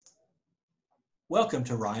Welcome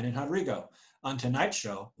to Ryan and Rodrigo. On tonight's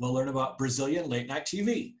show, we'll learn about Brazilian late night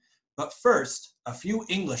TV. But first, a few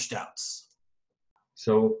English doubts.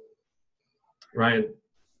 So, Ryan,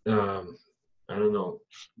 I don't know.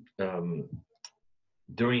 Um,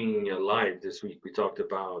 During a live this week, we talked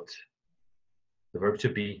about the verb to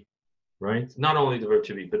be, right? Not only the verb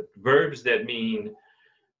to be, but verbs that mean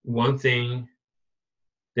one thing,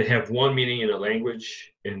 that have one meaning in a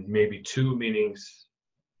language and maybe two meanings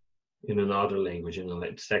in another language, in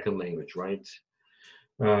a second language, right?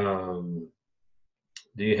 Um,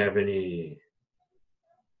 do you have any?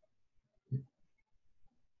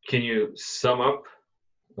 Can you sum up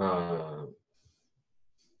uh,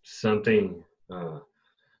 something?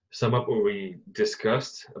 Sum up what we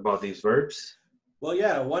discussed about these verbs? Well,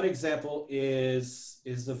 yeah, one example is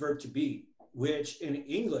the verb to be, which in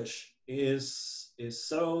English is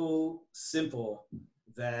so simple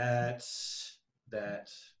that that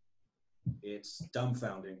it's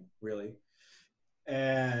dumbfounding, really.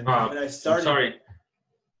 And when I I'm started sorry.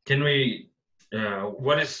 Can we?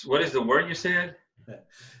 What is the word you said?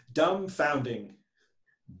 dumbfounding.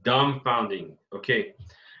 Dumbfounding. Okay.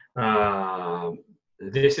 Uh,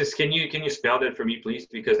 this is. Can you spell that for me, please?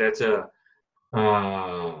 Because uh,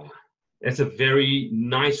 that's a very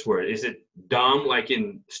nice word. Is it dumb, like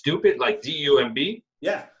in stupid, like DUMB?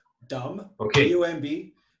 Yeah, dumb, Okay.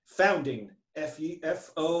 D-U-M-B, founding,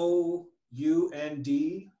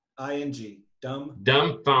 F-O-U-N-D-I-N-G, dumb.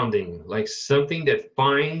 Dumbfounding, like something that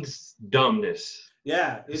finds dumbness.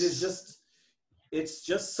 Yeah, it's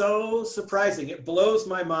just so surprising. It blows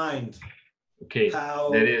my mind Okay, that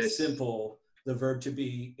how is. simple the verb to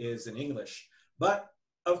be is in English. But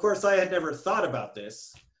of course, I had never thought about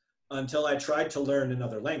this until I tried to learn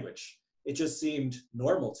another language. It just seemed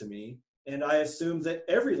normal to me, and I assumed that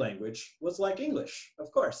every language was like English.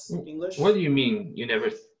 Of course, What English. do you mean you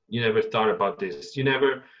never thought about this? You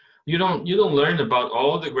don't learn about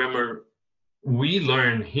all the grammar we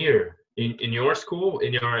learn here in your school,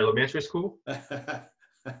 in your elementary school?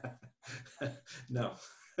 No.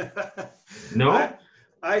 I No?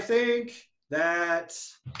 I think that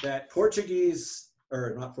Portuguese,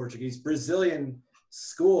 or not Portuguese, Brazilian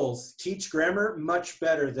schools teach grammar much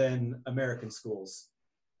better than American schools.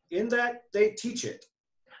 In that they teach it,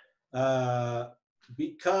 uh,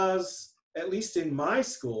 because at least in my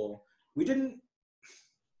school we didn't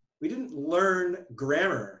learn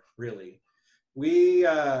grammar really. We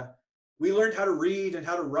uh, we learned how to read and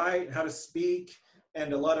how to write and how to speak,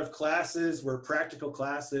 and a lot of classes were practical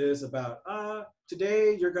classes about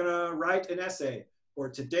today you're going to write an essay, or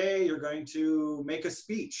today you're going to make a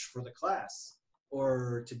speech for the class,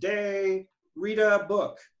 or today read a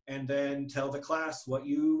book and then tell the class what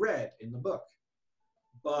you read in the book.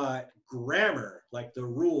 But grammar, like the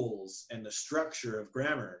rules and the structure of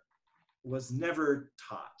grammar, was never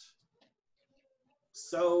taught.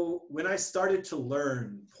 So when I started to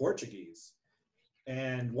learn Portuguese,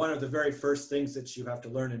 and one of the very first things that you have to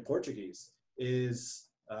learn in Portuguese is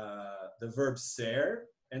the verb ser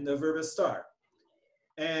and the verb estar.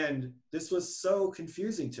 And this was so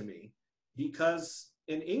confusing to me because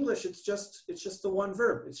in English it's just the one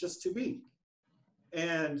verb. It's just to be.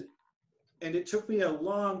 And and it took me a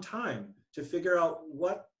long time to figure out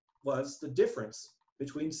what was the difference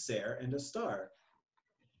between ser and estar,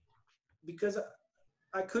 because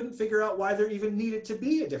I couldn't figure out why there even needed to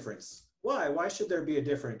be a difference. Why? Why should there be a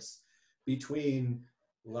difference between,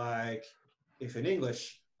 like, if in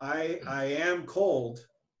English I am cold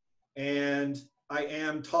and I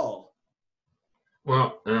am tall?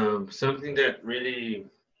 Well, something that really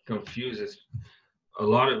confuses a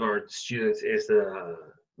lot of our students is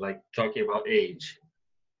like talking about age.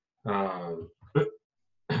 Um,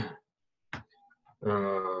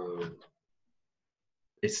 um,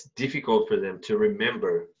 it's difficult for them to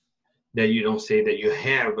remember that you don't say that you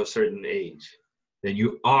have a certain age, that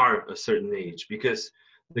you are a certain age, because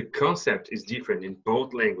the concept is different in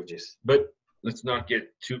both languages. But let's not get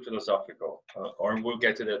too philosophical, or we'll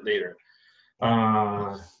get to that later.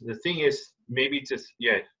 The thing is, maybe just,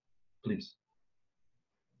 yeah, please.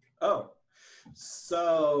 Oh,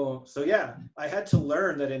 so yeah, I had to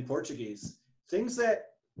learn that in Portuguese, things that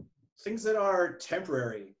things that are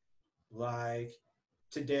temporary, like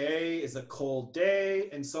today is a cold day,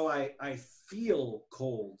 and so I feel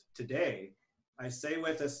cold today. I say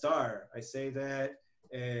with a star. I say that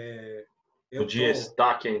O eu dia tô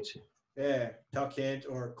está quente. tá quente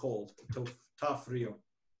or cold. Tá frio.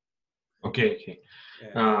 Okay, okay.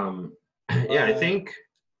 Yeah. Um, yeah, I But think,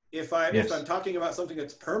 if I'm yes. talking about something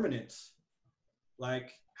that's permanent,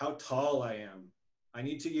 like how tall I am, I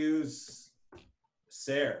need to use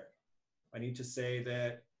ser. I need to say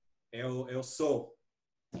that Eu sou.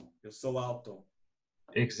 Eu sou alto.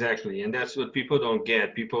 Exactly, and that's what people don't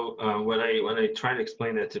get. People, when I try to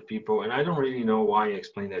explain that to people, and I don't really know why I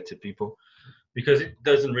explain that to people, because it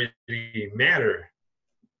doesn't really matter.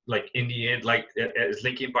 Like in the end, like as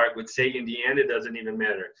Linkin Park would say, in the end, it doesn't even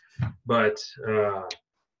matter. But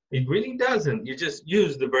it really doesn't. You just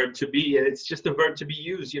use the verb to be, and it's just a verb to be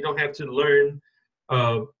used. You don't have to learn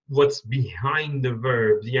what's behind the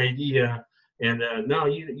verb, the idea, and no,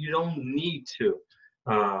 you don't need to.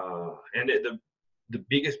 And the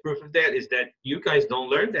biggest proof of that is that you guys don't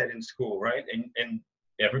learn that in school, right? And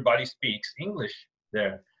everybody speaks English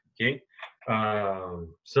there. Okay,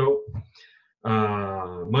 so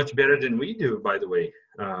much better than we do, by the way.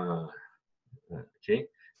 Okay,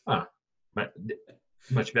 but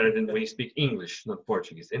much better than we speak English, not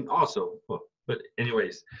Portuguese. And also, well, but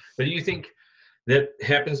anyways, but do you think that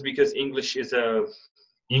happens because English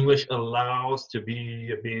allows to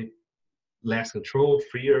be a bit less controlled,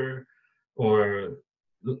 freer, or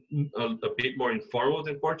a bit more informal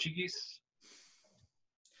than Portuguese?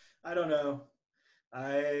 I don't know.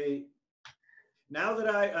 I Now that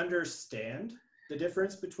I understand the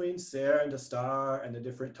difference between ser and estar and the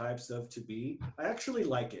different types of to be, I actually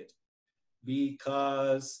like it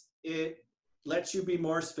because it lets you be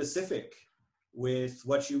more specific with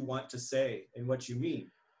what you want to say and what you mean.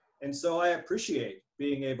 And so I appreciate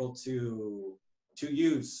being able to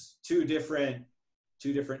use two different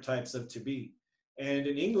types of to be. And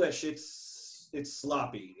in English, it's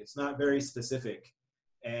sloppy. It's not very specific,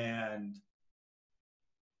 and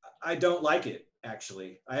I don't like it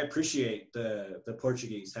actually. I appreciate the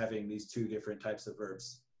Portuguese having these two different types of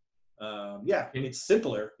verbs. Yeah, it's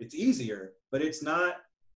simpler, it's easier, but it's not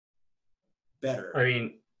better.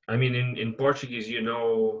 I mean, in Portuguese, you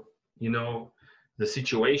know the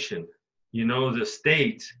situation, you know the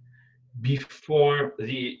state before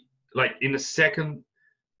the like in the second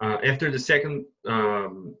after the second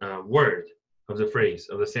word of the phrase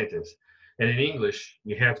of the sentence. And in English,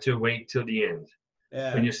 you have to wait till the end. When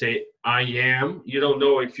Yeah, you say I am, you don't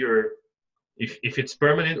know if it's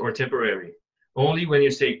permanent or temporary. Only when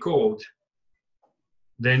you say cold,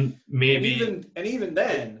 then maybe and even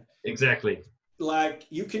then, exactly like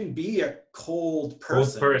you can be a cold cold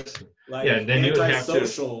person, person. Yeah, like and then you would have to.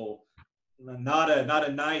 antisocial, not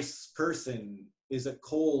a nice person is a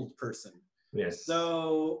cold person. Yes.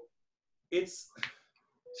 So it's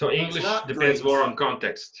So it's English not depends great. more on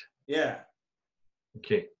context. Yeah.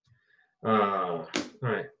 Okay. All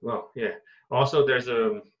right. Well, yeah. Also, there's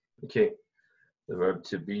a okay the verb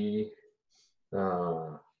to be.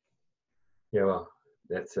 Uh, yeah. Well,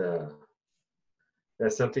 that's uh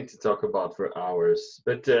that's something to talk about for hours.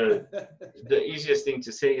 But the easiest thing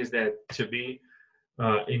to say is that to be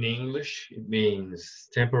in English it means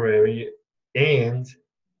temporary and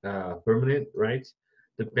permanent, right?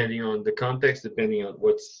 Depending on the context, depending on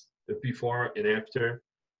what's before and after,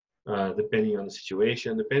 depending on the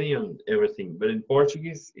situation, depending on everything. But in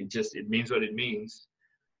Portuguese, it means what it means.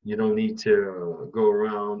 You don't need to go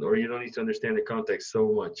around, or you don't need to understand the context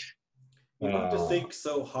so much. You don't have to Uh, think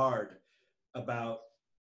so hard about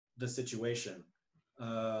the situation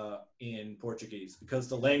in Portuguese because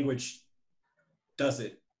the language does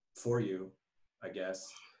it for you, I guess.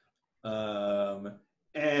 Um,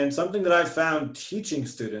 and something that I've found teaching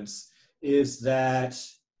students is that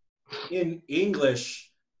in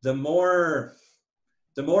English, the more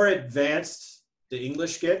the more advanced the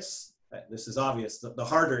English gets, this is obvious, the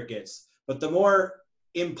harder it gets, but the more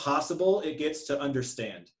impossible it gets to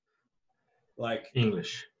understand. Like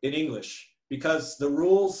English. in English, because the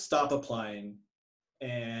rules stop applying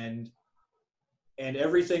and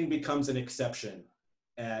everything becomes an exception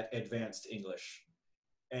at advanced English.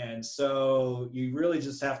 And so you really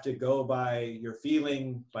just have to go by your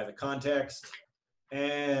feeling, by the context,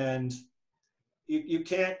 and you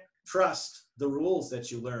can't trust the rules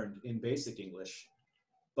that you learned in basic English.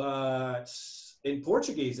 But in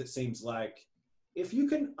Portuguese, it seems like if you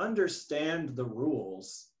can understand the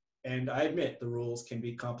rules, and I admit the rules can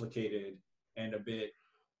be complicated and a bit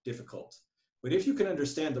difficult, but if you can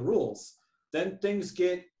understand the rules, then things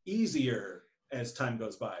get easier as time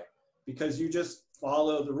goes by because you just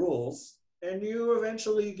follow the rules and you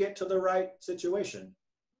eventually get to the right situation.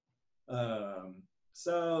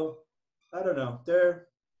 So I don't know. They're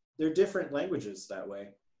different languages that way,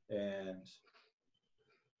 and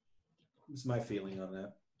it's my feeling on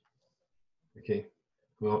that. Okay.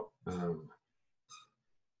 Well,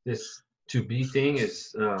 this to be thing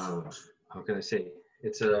is how can I say?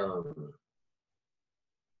 It's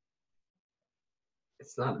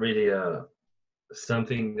it's not really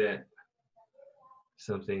something that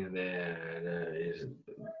something that is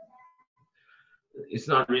it's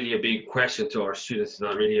not really a big question to our students. It's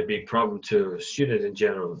not really a big problem to students in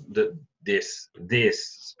general. This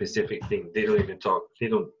specific thing, they don't even talk. They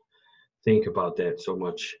don't think about that so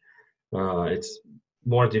much. It's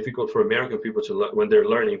more difficult for American people to learn when they're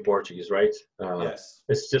learning Portuguese, right? Yes.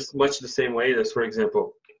 It's just much the same way as, for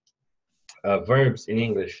example, verbs in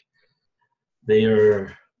English. They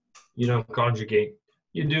are, you don't conjugate.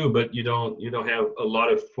 You do, but you don't have a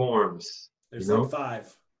lot of forms. There's you know? like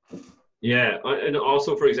 5. Yeah, and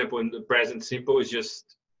also, for example, in the present simple is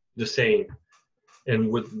just the same,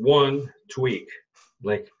 and with one tweak,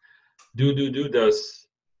 like do does,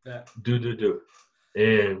 Yeah. do,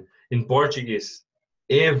 and in Portuguese,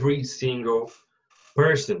 every single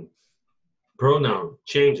person pronoun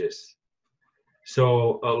changes.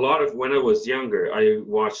 So a lot of when I was younger, I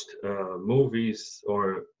watched movies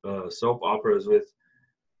or soap operas with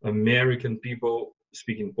American people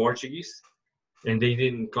speaking Portuguese, and they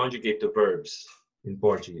didn't conjugate the verbs in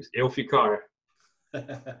Portuguese. Eu ficar,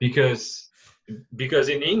 because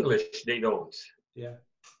in English they don't. Yeah.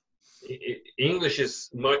 English is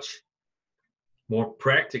much more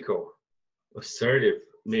practical, assertive,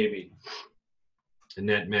 maybe, in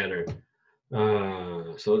that matter.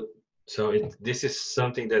 This is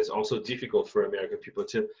something that's also difficult for American people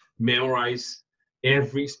to memorize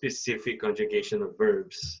every specific conjugation of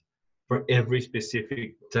verbs for every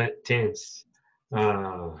specific tense.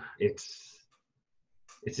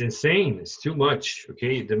 It's insane. It's too much.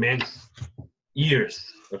 Okay, it demands years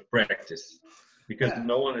of practice because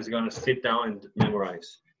no one is going to sit down and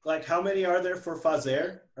memorize. Like, how many are there for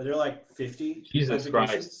fazer? Are there like 50? Jesus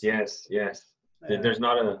Christ! Yes. Yeah. There's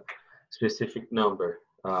not a specific number.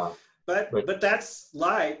 But that's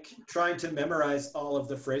like trying to memorize all of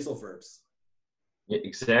the phrasal verbs. Yeah,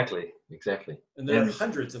 exactly. And there are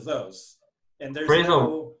hundreds of those. And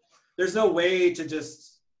there's no way to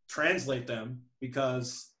just translate them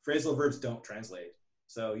because phrasal verbs don't translate.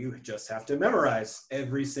 So you just have to memorize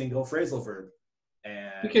every single phrasal verb.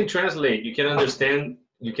 And you can translate. You can understand.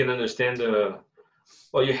 You can understand the.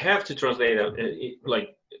 Well, you have to translate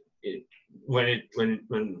when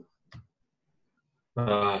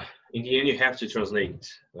in the end you have to translate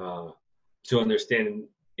to understand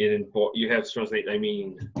it you have to translate. I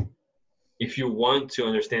mean, if you want to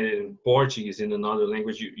understand it in Portuguese in another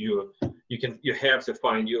language, you have to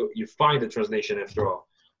find you find the translation after all.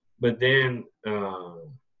 But then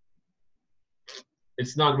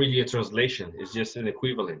it's not really a translation. It's just an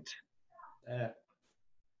equivalent.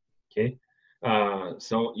 Okay,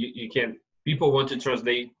 so you can. People want to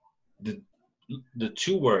translate the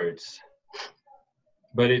two words,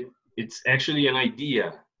 but it's actually an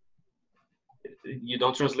idea. You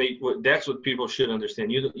don't translate. That's what people should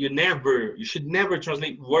understand. You should never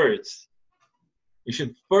translate words. You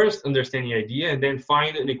should first understand the idea and then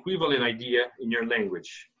find an equivalent idea in your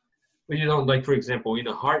language. But you don't, like, for example, in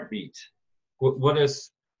a heartbeat. What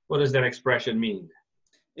does that expression mean?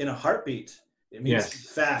 In a heartbeat, it means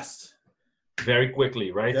fast. Very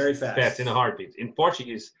quickly, right? Very fast. Fast in a heartbeat. In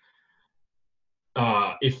Portuguese,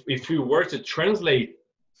 if we were to translate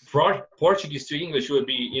Portuguese to English, it would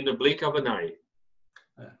be in the blink of an eye.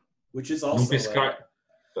 Which is also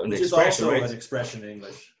an expression in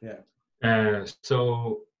English. Yeah.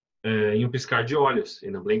 So, em piscar de olhos,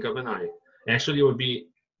 in a blink of an eye. Actually, it would be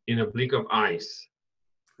in a blink of eyes.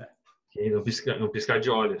 Okay, no piscar de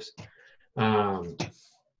olhos.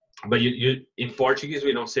 But in Portuguese,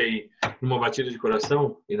 we don't say numa batida de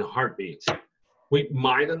coração, in a heartbeat. We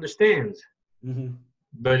might understand,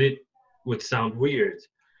 but it would sound weird.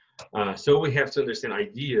 So we have to understand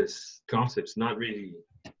ideas, concepts, not really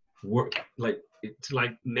work. Like, it's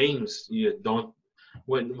like names. You don't.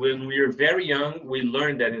 When we're very young, we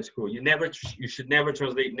learn that in school. You should never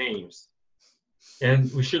translate names.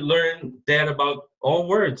 And we should learn that about all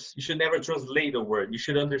words. You should never translate a word. You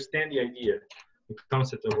should understand the idea, the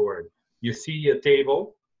concept of a word. You see a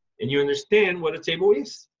table, and you understand what a table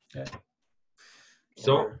is. Yeah.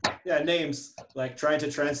 So names, like trying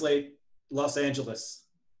to translate Los Angeles.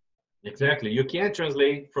 Exactly. You can't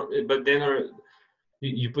translate, but then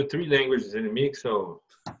you put 3 languages in a mix, so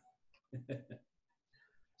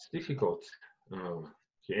it's difficult.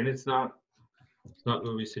 Okay, and it's not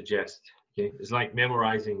what we suggest. Okay, it's like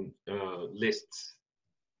memorizing lists.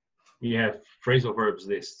 You have phrasal verbs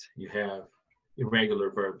list. You have irregular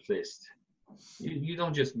verbs list. You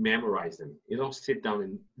don't just memorize them. You don't sit down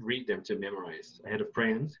and read them to memorize. I had a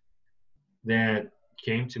friend that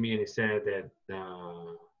came to me and he said that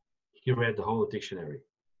he read the whole dictionary.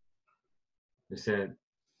 I said,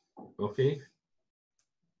 okay.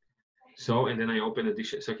 So, and then I opened the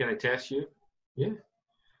dictionary. So can I test you? Yeah.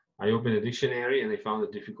 I opened a dictionary and I found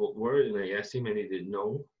a difficult word and I asked him and he didn't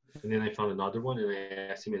know. And then I found another one and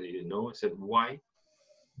I asked him and he didn't know. I said, why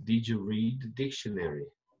did you read the dictionary?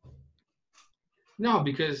 No,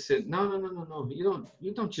 because no.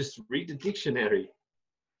 You don't just read the dictionary,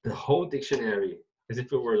 the whole dictionary, as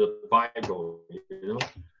if it were the Bible, you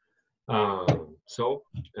know. So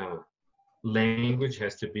language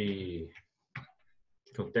has to be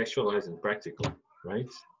contextualized and practical,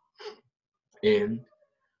 right? And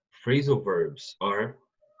phrasal verbs are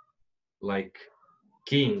like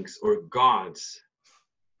kings or gods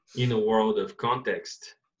in a world of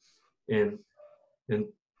context and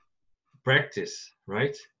practice,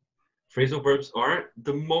 right? Phrasal verbs are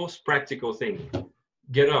the most practical thing.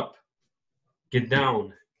 Get up, get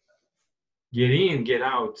down, get in, get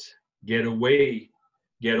out, get away,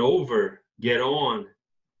 get over, get on,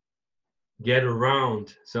 get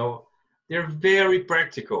around. So they're very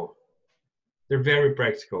practical. They're very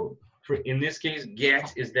practical. In this case,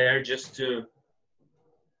 get is there just to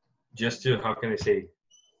how can I say,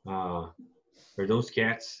 are those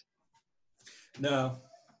cats? No.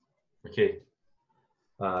 Okay.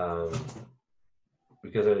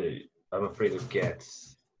 Because I'm afraid of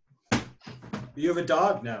cats. You have a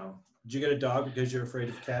dog now. Did you get a dog because you're afraid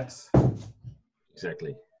of cats?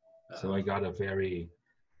 Exactly. So I got a very,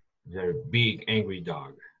 very big, angry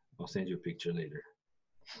dog. I'll send you a picture later.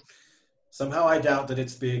 Somehow I doubt that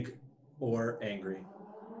it's big or angry.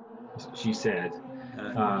 She said.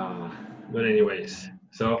 But anyways,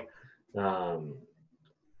 so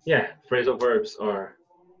yeah, phrasal verbs are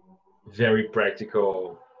very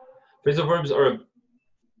practical. Phrasal verbs are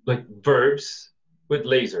like verbs with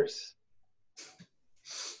lasers,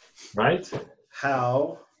 right?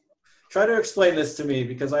 How? Try to explain this to me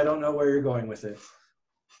because I don't know where you're going with it.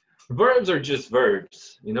 Verbs are just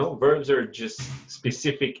verbs, you know? Verbs are just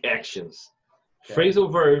specific actions. Okay.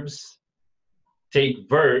 Phrasal verbs take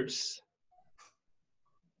verbs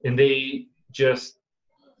and they just,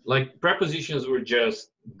 like prepositions were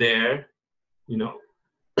just there, you know?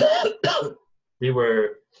 They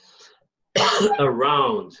were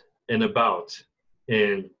around and about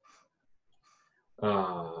and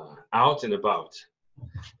out and about.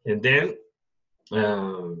 And then,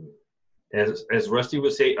 as Rusty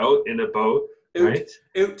would say, out and about, right?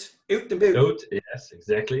 Out the boot. Out, yes,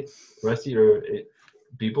 exactly. Rusty are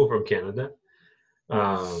people from Canada.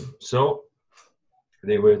 So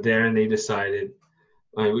they were there and they decided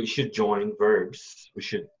we should join verbs. We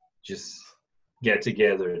should just get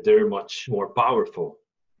together. They're much more powerful.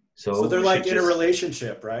 So they're like in a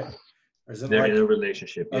relationship, right? Or is it they're like in a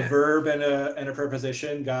relationship. A verb and a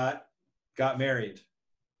preposition got married.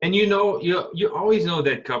 And you know, you always know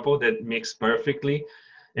that couple that mix perfectly,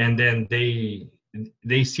 and then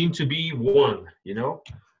they seem to be one. You know,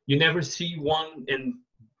 you never see one, and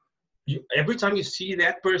every time you see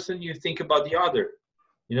that person, you think about the other.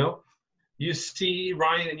 You know, you see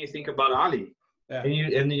Ryan and you think about Ali, yeah.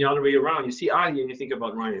 and the other way around. You see Ali and you think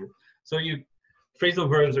about Ryan. So phrasal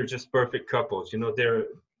verbs are just perfect couples. You know,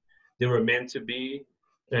 they were meant to be,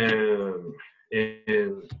 and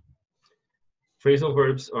phrasal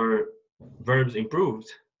verbs are verbs improved.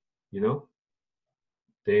 You know,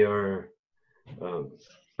 they are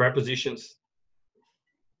prepositions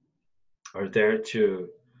are there to,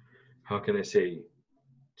 how can I say,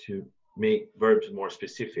 to make verbs more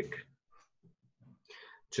specific,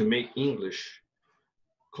 to make English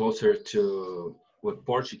closer to what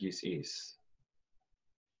Portuguese is.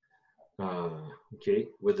 Okay,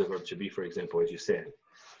 with the verb to be, for example, as you said.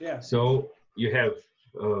 Yeah. So you have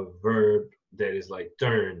a verb that is like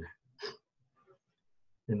turn,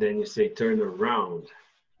 and then you say turn around.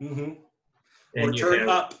 Mm-hmm. And or turn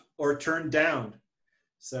up or turn down.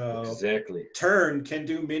 So exactly. Turn can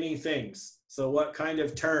do many things. So what kind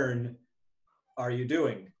of turn are you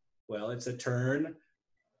doing? Well, it's a turn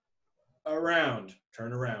around.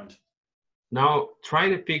 Turn around. Now try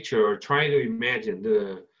to picture or try to imagine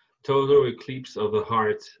the total eclipse of the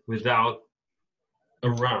heart without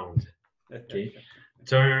around. Okay.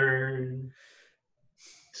 Turn.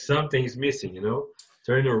 Something's missing, you know?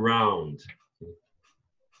 Turn around.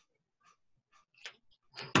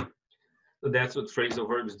 So that's what phrasal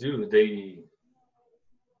verbs do.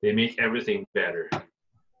 They make everything better.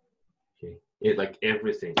 Okay. Like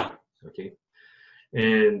everything. Okay.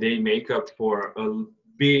 And they make up for a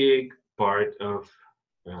big part of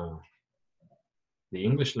the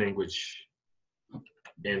English language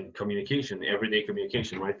and communication, everyday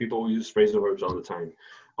communication, right? People use phrasal verbs all the time.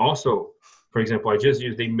 Also, for example, I just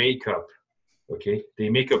used they make up. Okay. They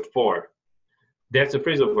make up for. That's a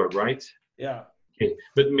phrasal verb, right? Yeah. Okay.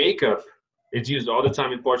 But make up, it's used all the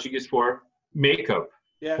time in Portuguese for makeup.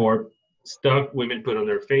 Yeah. for stuff women put on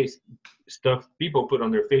their face, stuff people put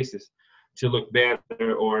on their faces to look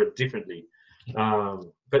better or differently.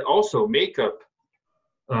 But also makeup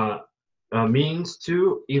means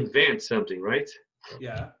to invent something, right?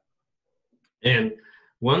 Yeah. And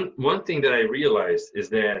one thing that I realized is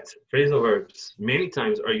that phrasal verbs many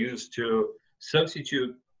times are used to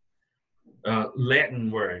substitute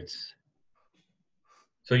Latin words.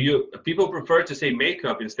 So people prefer to say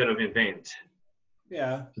makeup instead of invent.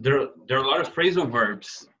 Yeah. So there are a lot of phrasal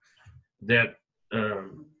verbs that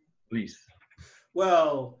please.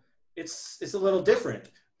 Well, it's a little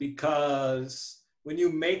different because when you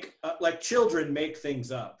make like children make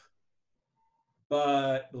things up,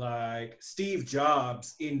 but like Steve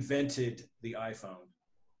Jobs invented the iPhone.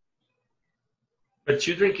 But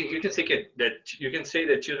children, you can say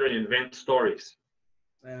that children invent stories.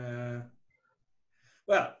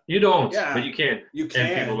 Well, You don't, yeah, but you can, you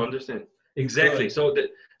and people can. understand You exactly. could. So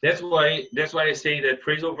that's why I say that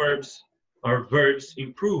phrasal verbs are verbs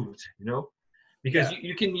improved. You know, because Yeah.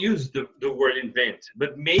 you can use the word invent,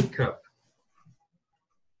 but makeup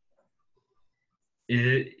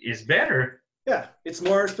is better, Yeah, it's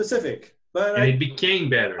more specific. But and it became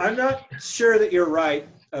better. I'm not sure that you're right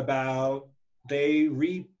about they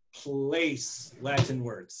replace Latin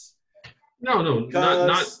words. No,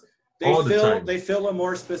 not all the time. They fill a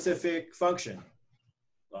more specific function.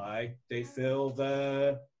 Like they fill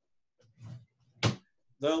the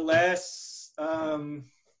less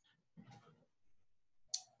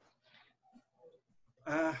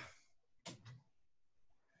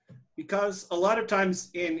because a lot of times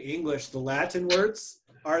in English the Latin words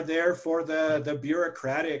are there for the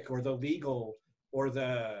bureaucratic or the legal or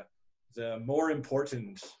the more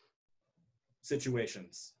important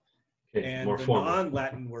situations. Okay, And more the formal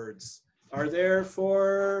non-Latin words are there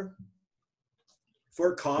for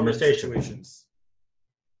common conversation. situations.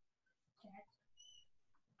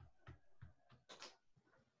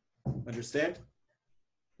 Understand?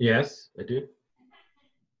 Yes, I do.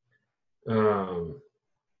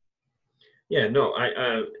 Yeah, no,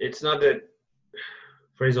 it's not that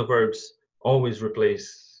phrasal verbs always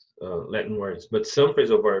replace Latin words, but some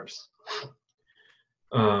phrasal verbs,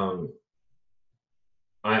 the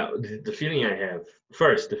feeling I have,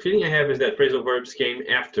 is that phrasal verbs came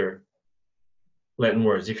after Latin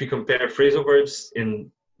words. If you compare phrasal verbs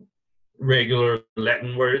in regular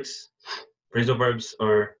Latin words, phrasal verbs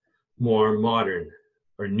are more modern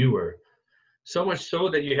or newer. So much so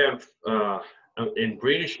that you have, in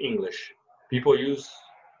British English, people use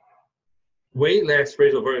way less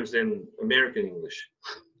phrasal verbs than American English.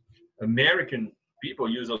 American people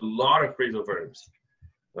use a lot of phrasal verbs.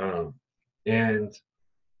 And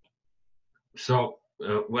so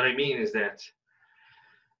what I mean is that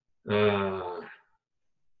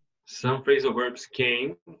some phrasal verbs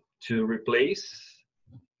came to replace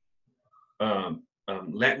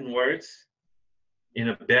Latin words in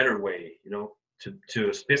a better way, you know,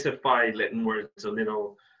 to specify Latin words a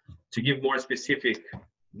little, to give more specific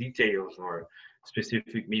details or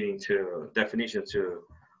specific meaning to definition to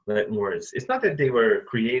Latin words. It's not that they were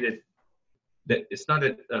created, that it's not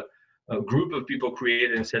that a group of people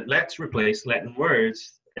created and said, let's replace Latin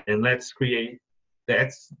words and let's create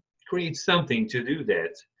something to do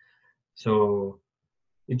that. So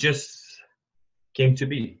it just came to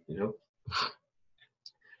be, you know.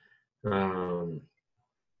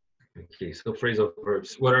 Okay, so phrasal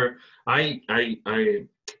verbs. What are I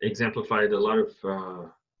exemplified a lot of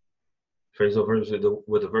phrasal verbs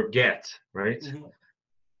with the verb get, right?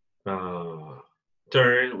 Mm-hmm.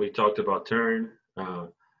 Turn. We talked about turn,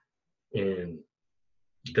 and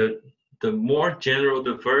the more general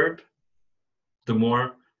the verb, the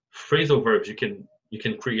more phrasal verbs you can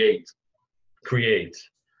create.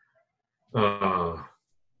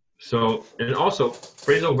 So, and also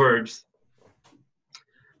phrasal verbs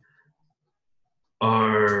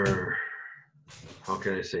are, how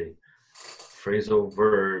can I say, phrasal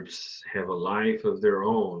verbs have a life of their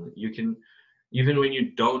own. You can, even when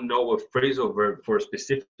you don't know a phrasal verb for a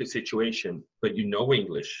specific situation, but you know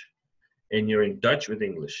English and you're in touch with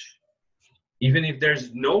English, even if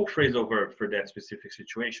there's no phrasal verb for that specific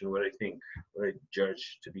situation, what I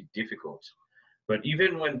judge to be difficult. But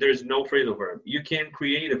even when there's no phrasal verb, you can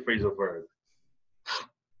create a phrasal verb.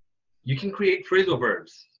 You can create phrasal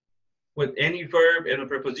verbs with any verb and a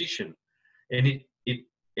preposition, and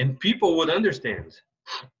and people would understand.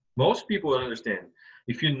 Most people would understand.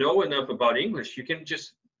 If you know enough about English, you can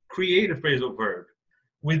just create a phrasal verb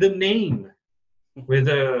with a name, with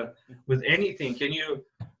anything. Can you?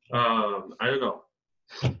 I don't know.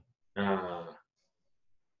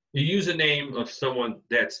 You use a name of someone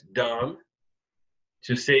that's dumb,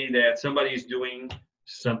 to say that somebody is doing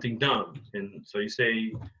something dumb. And so you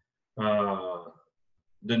say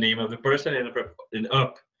the name of the person and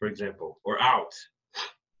up, for example, or out.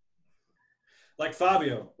 Like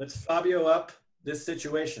Fabio. Let's Fabio up this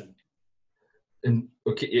situation. And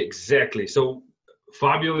okay, exactly. So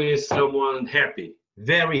Fabio is someone happy,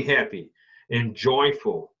 very happy and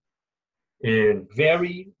joyful and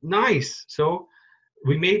very nice. So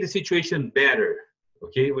we made the situation better.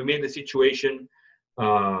 Okay, we made the situation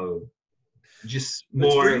just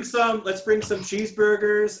more. Let's bring some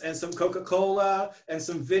cheeseburgers and some Coca-Cola and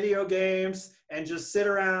some video games and just sit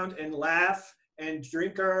around and laugh and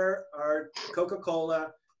drink our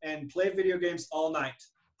Coca-Cola and play video games all night.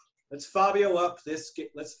 Let's Fabio up this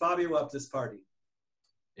party.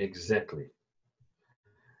 Exactly.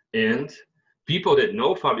 And people that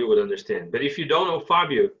know Fabio would understand. But if you don't know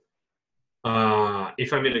Fabio,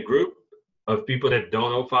 if I'm in a group of people that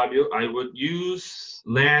don't know Fabio, I would use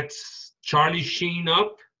let's Charlie Sheen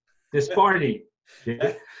up this party.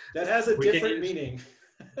 that has a different meaning.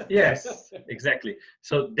 Yes, exactly.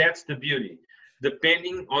 So that's the beauty.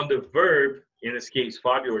 Depending on the verb, in this case,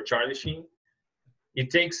 Fabio or Charlie Sheen, it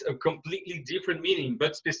takes a completely different meaning,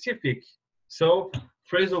 but specific. So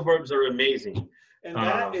phrasal verbs are amazing. And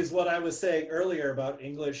that is what I was saying earlier about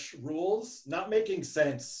English rules not making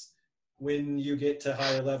sense when you get to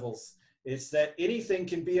higher levels. It's that anything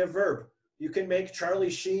can be a verb. You can make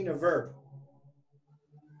Charlie Sheen a verb.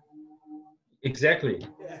 Exactly.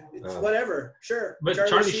 Yeah, it's whatever. Sure. But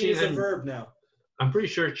Charlie Sheen is a verb now. I'm pretty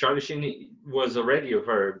sure Charlie Sheen was already a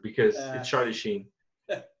verb because it's Charlie Sheen.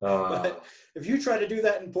 But if you try to do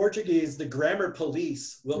that in Portuguese, the grammar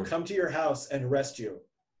police will come to your house and arrest you.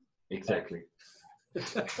 Exactly.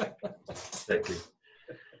 Exactly.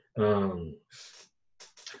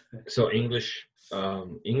 So English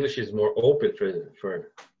is more open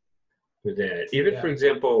for that. Even for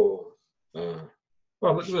example, well,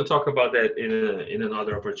 we'll talk about that in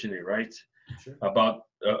another opportunity, right? Sure. About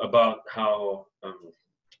how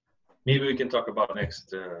maybe we can talk about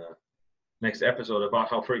next episode about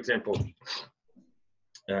how, for example,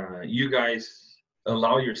 you guys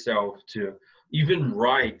allow yourself to even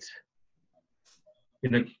write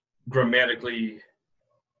in a grammatically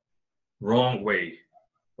wrong way.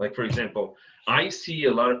 Like, for example, I see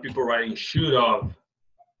a lot of people writing should have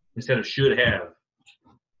instead of should have.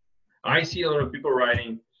 I see a lot of people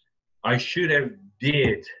writing I should have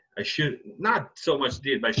did. I should not so much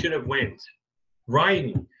did, but I should have went.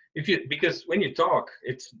 Writing. Because when you talk,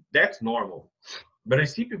 that's normal. But I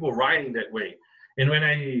see people writing that way. And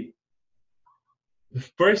the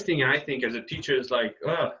first thing I think as a teacher is like,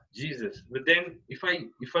 oh, Jesus. But then if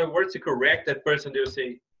I were to correct that person, they'll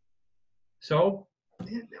say, so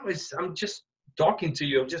I'm just talking to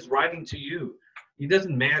you. I'm just writing to you. It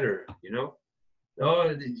doesn't matter, you know?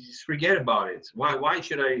 Oh, just forget about it. Why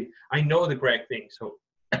should I know the correct thing? So,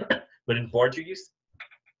 but in Portuguese,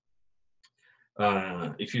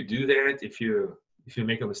 if you do that, if you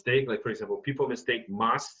make a mistake, like for example, people mistake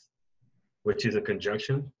mas, which is a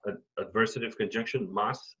conjunction, an adversative conjunction,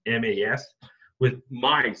 mas, M-A-S, with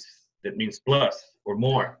mais, that means plus or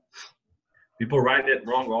more. People write that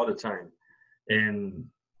wrong all the time. And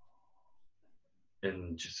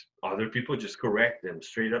just other people just correct them,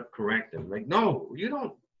 straight up correct them. Like, no, you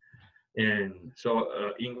don't. And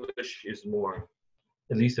so English is more,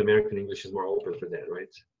 at least American English is more open for that,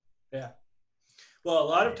 right? Yeah. Well, a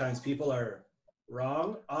lot of times people are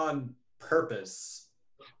wrong on purpose.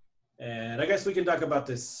 And I guess we can talk about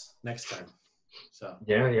this next time. So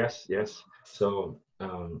yeah, yes. So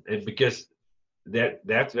and because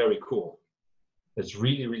that's very cool. It's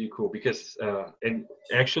really, really cool because and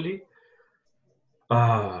actually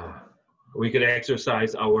we could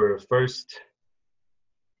exercise our first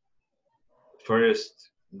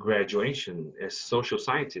graduation as social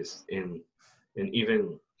scientists in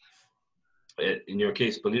even in your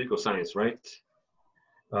case political science, right?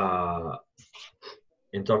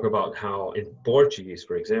 And talk about how in Portuguese,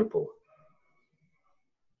 for example,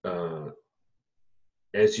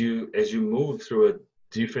 as you move through a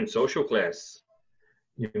different social class,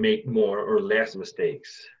 you make more or less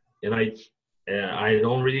mistakes. And I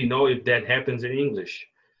don't really know if that happens in English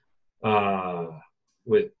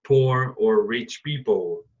with poor or rich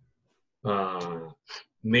people.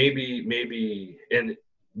 Maybe, and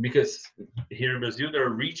because here in Brazil there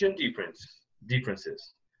are region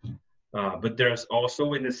differences, but there's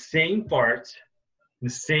also in the same part, the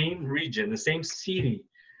same region, the same city,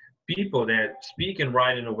 people that speak and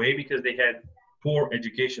write in a way because they had poor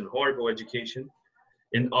education, horrible education,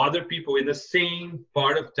 and other people in the same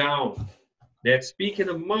part of town that speak in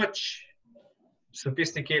a much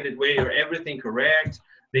sophisticated way or everything correct.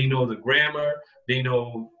 They know the grammar. They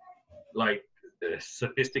know like the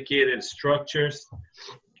sophisticated structures.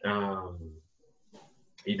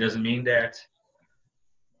 It doesn't mean that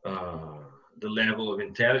the level of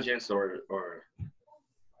intelligence or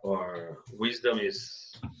wisdom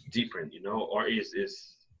is different, you know, or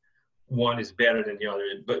is one is better than the other.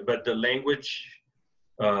 But the language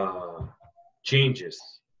changes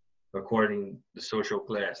according the social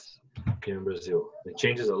class here in Brazil. It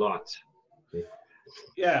changes a lot. Okay.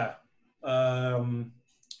 Yeah.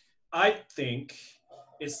 I think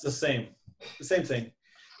it's the same thing.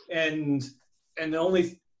 And the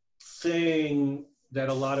only thing that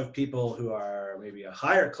a lot of people who are maybe a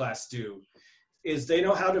higher class do is they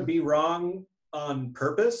know how to be wrong on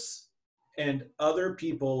purpose, and other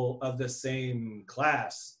people of the same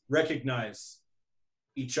class recognize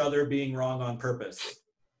each other being wrong on purpose.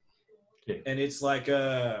 Okay. And it's like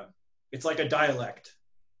a dialect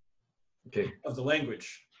Okay. of the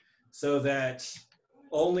language, so that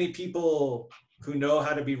only people who know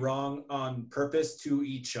how to be wrong on purpose to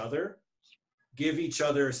each other give each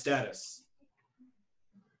other status.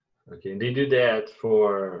 Okay, and they do that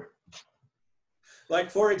for, like,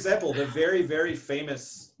 for example, the very, very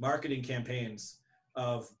famous marketing campaigns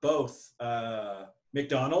of both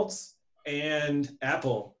McDonald's and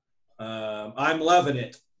Apple. I'm loving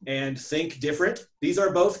it and think different. These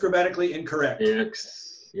are both grammatically incorrect.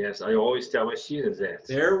 Yes, I always tell my students that.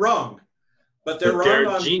 They're wrong, but they're wrong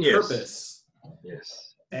on purpose.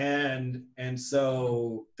 Yes. And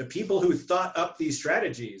so the people who thought up these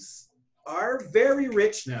strategies are very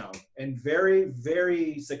rich now and very,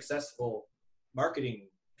 very successful marketing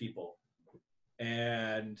people.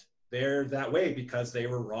 And they're that way because they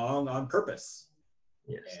were wrong on purpose.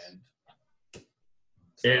 Yes.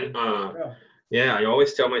 And yeah, I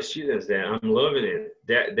always tell my students that I'm loving it.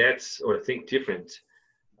 That's or think different.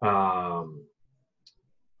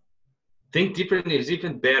 Think different is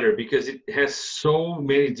even better because it has so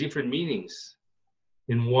many different meanings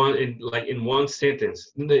in one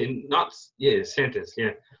sentence. Sentence.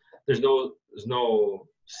 Yeah, there's no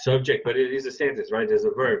subject, but it is a sentence, right? There's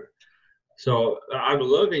a verb. So I'm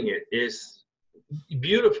loving it. It's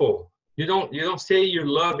beautiful. You don't say you're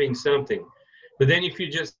loving something, but then if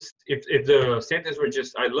the sentence were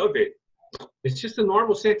just I love it, it's just a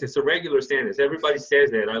normal sentence, a regular sentence. Everybody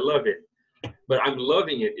says that I love it. But I'm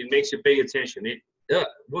loving it. It makes you pay attention.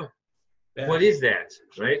 What is that,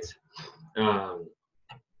 right?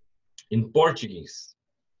 In Portuguese,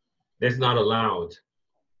 that's not allowed.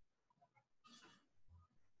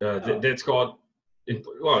 That's called, in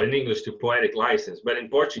English, to poetic license. But in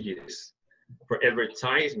Portuguese, for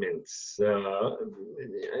advertisements,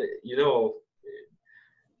 you know,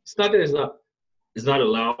 it's not that it's not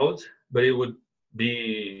allowed, but it would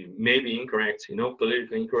be maybe incorrect, you know,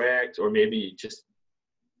 politically incorrect, or maybe just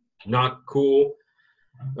not cool.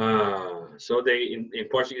 So they in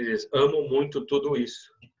Portuguese is amo muito tudo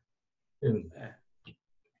isso. And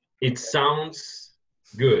it sounds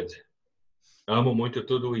good. Amo muito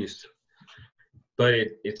tudo isso. But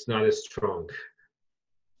it's not as strong.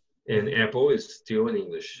 And Apple is still in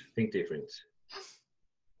English. Think different.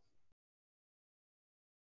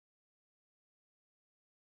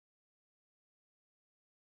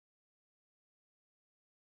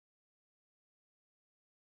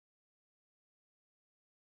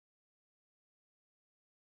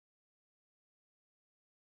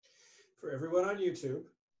 For everyone on YouTube,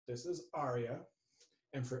 this is Aria.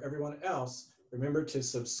 And for everyone else, remember to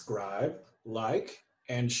subscribe, like,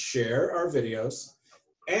 and share our videos.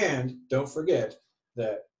 And don't forget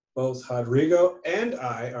that both Rodrigo and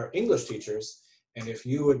I are English teachers. And if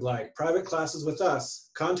you would like private classes with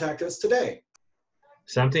us, contact us today.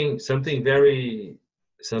 Something very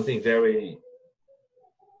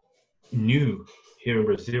new here in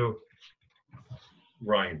Brazil,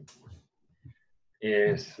 Ryan,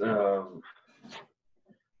 is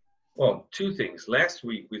two things. Last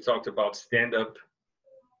week we talked about stand-up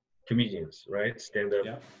comedians, right?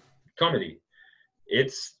 Stand-up comedy.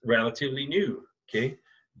 It's relatively new. Okay,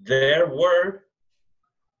 there were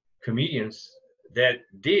comedians that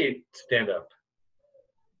did stand up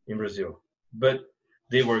in Brazil, but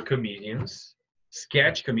they were comedians,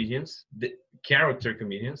 sketch comedians, character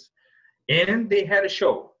comedians, and they had a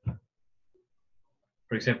show.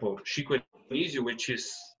 For example, Chico Anísio, which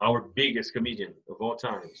is our biggest comedian of all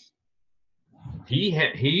times, he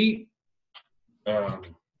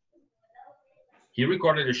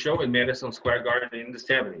recorded a show in Madison Square Garden in the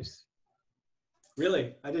 70s.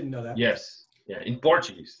 Really? I didn't know that. Yes. Yeah, in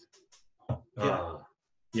Portuguese.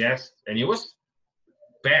 Yes, and it was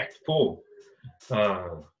packed full.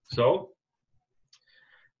 So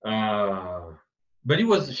But it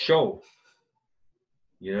was a show,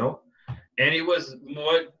 you know, and it was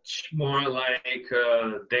much more like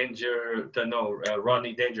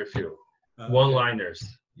Rodney Dangerfield, Okay.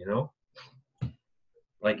 one-liners, you know.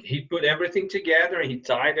 Like he put everything together and he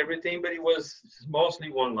tied everything, but it was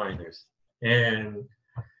mostly one-liners. And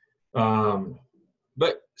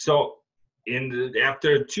but so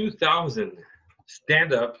after 2000,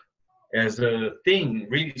 stand-up as a thing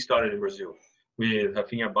really started in Brazil, with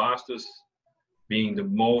Rafinha Bastos being the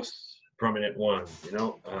most prominent one, you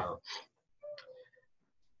know.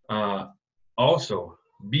 Also,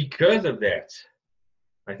 because of that,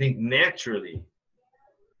 I think naturally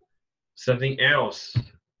something else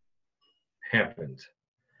happened.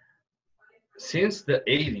 Since the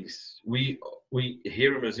 80s, we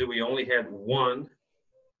here in Brazil, we only had one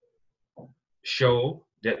show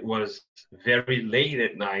that was very late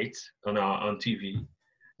at night on TV.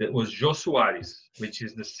 That was Jô Soares, which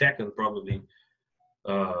is the second probably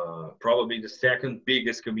the second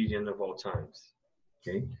biggest comedian of all times.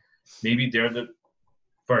 Okay, maybe they're the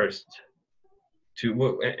first to.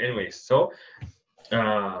 Well, anyways, so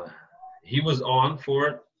he was on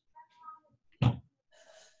for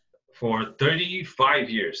 35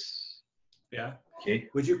 years. Yeah. Okay.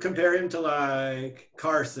 Would you compare him to like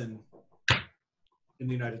Carson in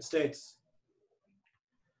the United States?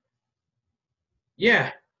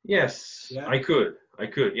 Yeah. Yes. Yeah? I could.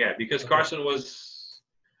 Yeah, because Okay. Carson was,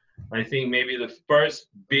 I think, maybe the first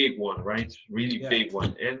big one, right? Really big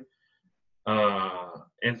one,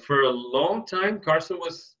 and for a long time, Carson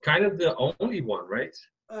was kind of the only one, right?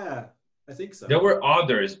 I think so. There were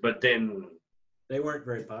others, but then they weren't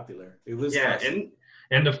very popular. It was Carson.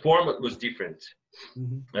 and the format was different.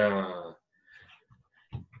 Mm-hmm.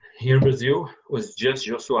 Here in Brazil was just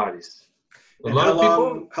Jô Soares.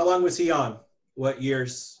 How long was he on? What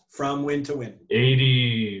years from win to win?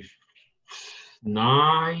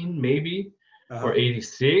 89 maybe, or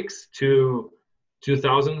 86 to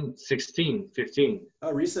 2016, 15.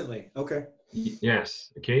 Oh, recently. Okay.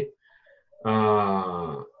 Yes. Okay.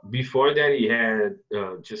 Before that, he had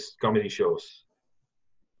just comedy shows,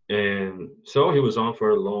 and so he was on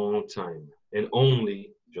for a long time, and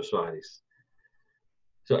only Jô Soares.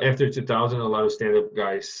 So after 2000, a lot of stand-up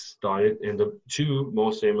guys started, and the two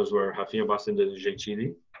most famous were Rafinha Bastos and Danilo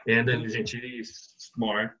Gentili. And Danilo Gentili is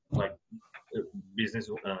smart, like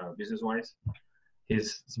business-wise.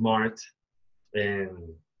 He's smart,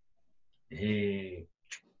 and he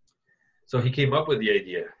came up with the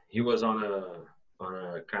idea. He was on a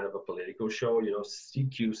kind of a political show, you know,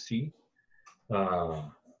 CQC,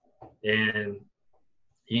 and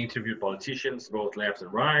he interviewed politicians, both left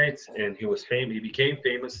and right, and he was famous. He became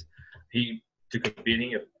famous. He took a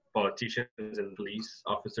beating of politicians and police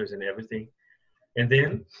officers and everything. And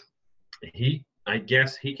then I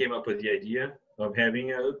guess he came up with the idea of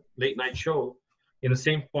having a late night show in the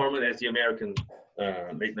same format as the American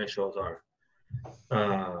late night shows are.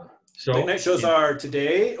 So late night shows are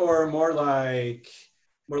today, or more like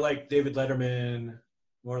David Letterman,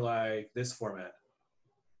 more like this format.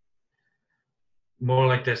 More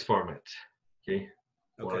like this format, okay?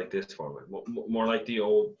 More like this format. More like the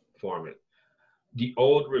old format. The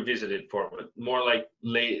old revisited format. More like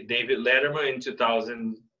David Letterman in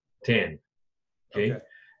 2010, okay?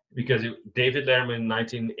 Because David Letterman in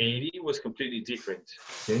 1980 was completely different,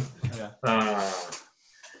 okay? Yeah.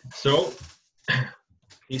 So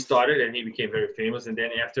he started and he became very famous, and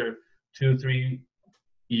then after 2-3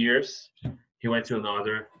 years, he went to a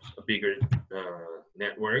bigger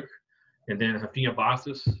network. And then Rafinha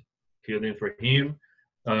Bastos filled in for him.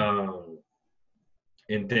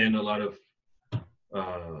 And then a lot of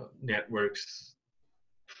networks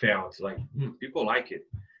felt like, people like it.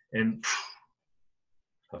 And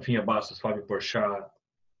Rafinha Bastos, Fábio Porchat,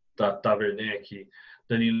 Tata Werneck,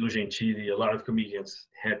 Danilo Gentili, a lot of comedians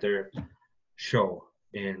had their show.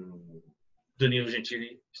 And Danilo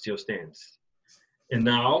Gentili still stands. And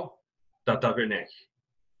now, Tata Werneck.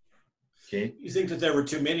 Okay. You think that there were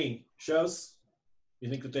too many shows? You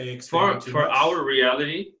think that they expanded too much? For our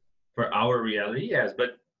reality, yes,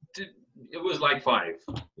 but it was like 5,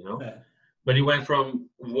 you know. Yeah. But he went from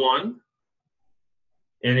 1,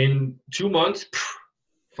 and in 2 months,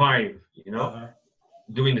 5, you know,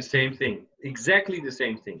 doing the same thing, exactly the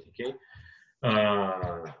same thing. Okay,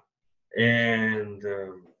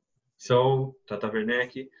 so Tata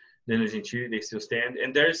Werneck, Danilo Gentili, they still stand,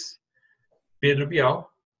 and there's Pedro Bial,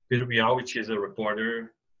 which is a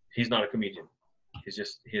reporter. He's not a comedian.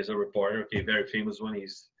 He's a reporter. Okay, very famous one.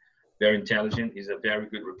 He's very intelligent. He's a very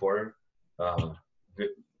good reporter.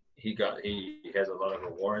 He has a lot of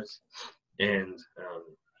awards, and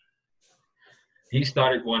He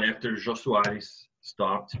started one after Jô Soares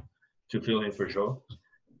stopped to fill in for Jô,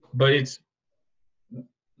 but it's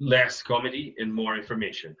less comedy and more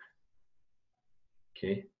information.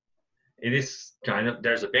 Okay, it is kind of,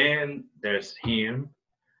 there's a band, there's him.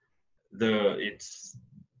 It's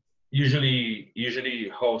usually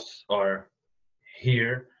hosts are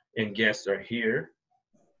here and guests are here,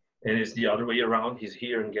 and it's the other way around. He's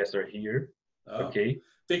here and guests are here. Oh, okay.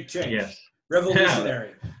 Big change. Yes.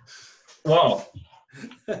 Revolutionary. Yeah. Well,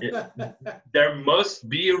 there must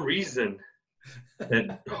be a reason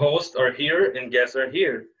that hosts are here and guests are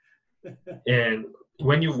here. And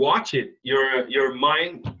when you watch it, your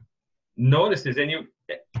mind notices, and you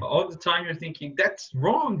all the time you're thinking, that's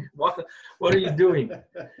wrong. What are you doing?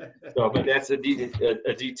 So, but that's a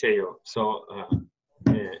detail. So,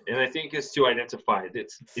 yeah. And I think it's to identify it.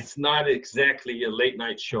 It's not exactly a late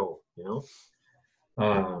night show, you know.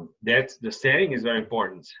 That's the setting is very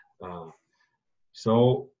important.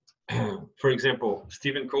 So, for example,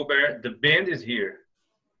 Stephen Colbert, the band is here,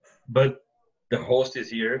 but the host is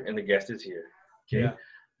here and the guest is here. Okay, yeah.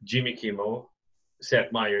 Jimmy Kimmel,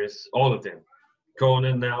 Seth Meyers, all of them.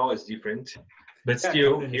 Conan now is different, but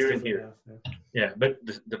still here and here. Yeah, but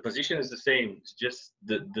the position is the same. It's just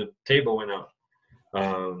the table went up,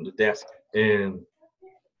 the desk. And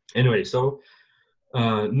anyway, so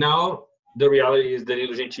now the reality is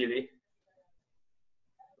Danilo Gentili.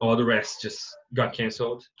 All the rest just got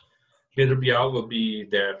canceled. Pedro Bial will be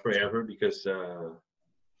there forever because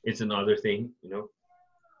it's another thing, you know.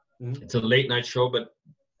 Mm-hmm. It's a late night show, but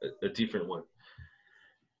a different one.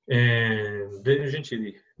 And Danilo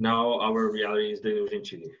Gentili. Now our reality is Danilo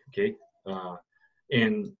Gentili, okay?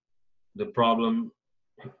 And the problem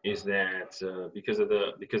is that because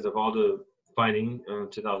of all the fighting in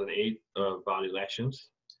 2008 about elections,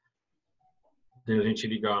 Danilo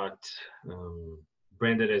Gentili got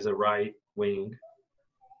branded as a right-wing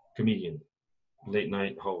comedian, late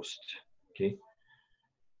night host, okay,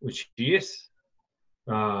 which he is.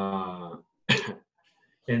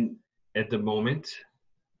 And at the moment,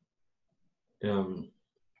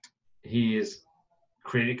 he is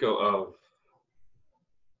critical of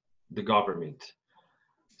the government.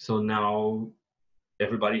 So now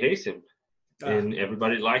everybody hates him and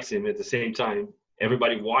everybody likes him at the same time.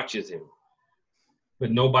 Everybody watches him, but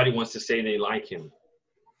nobody wants to say they like him.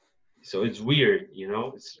 So it's weird, you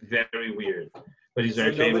know, it's very weird, but he's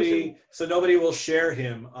very famous. So nobody will share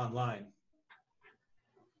him online.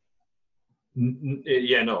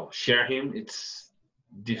 Yeah, no, share him. It's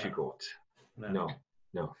difficult. No,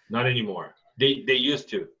 not anymore. They used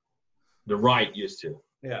to. The right used to.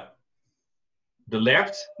 Yeah. The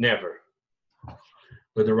left, never.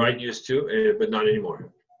 But the right used to, but not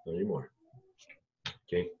anymore. Not anymore.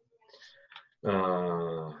 Okay.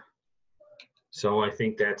 So I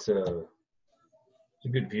think that's a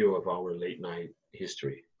good view of our late night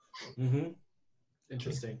history. Mm-hmm.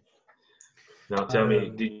 Interesting. Now tell me,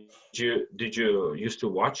 did you used to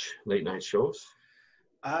watch late night shows?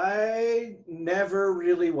 I never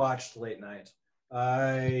really watched late night.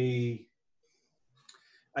 I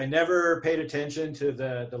never paid attention to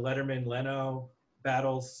the Letterman-Leno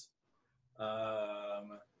battles.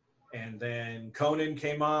 And then Conan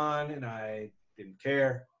came on and I didn't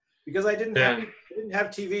care because I didn't have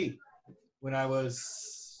TV when I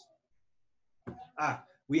was,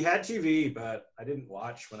 we had TV, but I didn't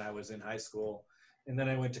watch when I was in high school. And then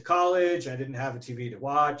I went to college. I didn't have a TV to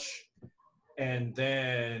watch. And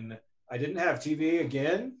then I didn't have TV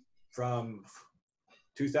again from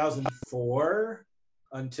 2004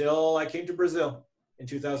 until I came to Brazil in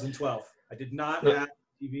 2012. I did not have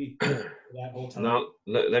TV for that whole time. Now,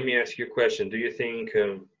 let me ask you a question. Do you think,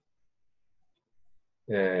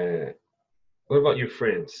 what about your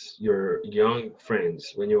friends, your young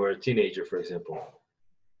friends, when you were a teenager, for example?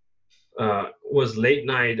 Was late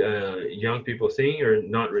night a young people thing or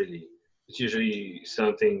not really? It's usually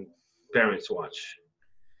something parents watch.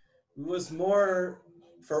 It was more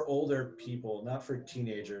for older people, not for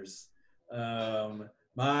teenagers.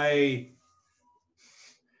 My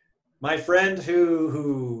friend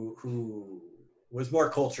who was more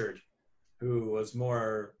cultured, who was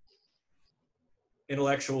more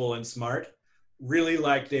intellectual and smart, really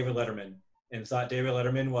liked David Letterman and thought David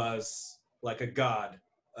Letterman was like a god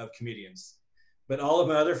of comedians. But all of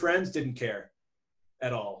my other friends didn't care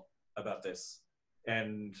at all about this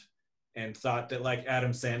and thought that like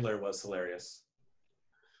Adam Sandler was hilarious.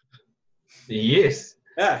 Yes.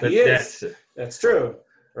 Yeah, he is. That's true,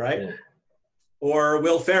 right? Yeah. Or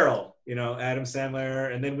Will Ferrell, you know, Adam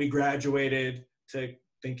Sandler, and then we graduated to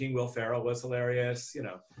thinking Will Ferrell was hilarious, you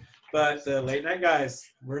know. But the late night guys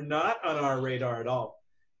were not on our radar at all.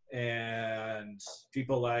 and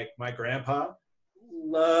people like my grandpa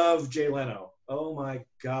love Jay Leno. Oh my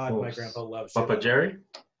God, my grandpa loves Jay Papa Leno. Jerry?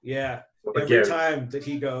 Yeah. Papa Every Gary. time that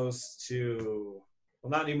he goes to,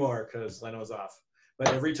 well, not anymore because Leno's off,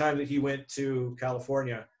 but every time that he went to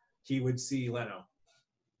California, he would see Leno.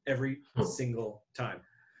 Every single time.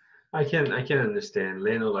 I can understand.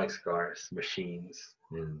 Leno likes cars, machines,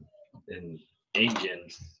 and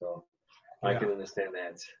engines, so I can understand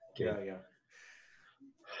that. Okay. Yeah.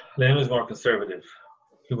 Leno is more conservative.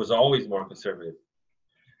 He was always more conservative.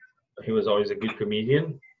 He was always a good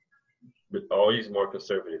comedian, but always more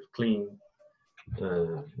conservative, clean,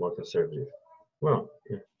 more conservative. Well,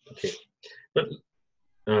 yeah, okay. But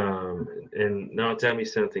and now tell me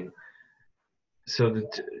something. So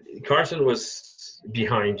Carson was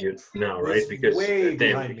behind you now, right? Because way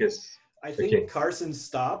then, behind because me. I think Carson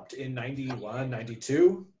stopped in 91,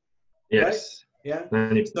 92. yes, right? Yeah.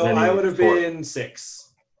 90, So 94. I would have been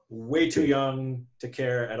 6, way too young to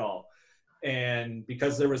care at all. And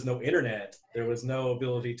because there was no internet, there was no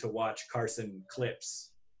ability to watch Carson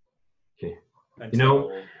clips. Okay.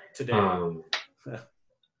 Until today.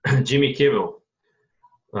 Jimmy Kimmel,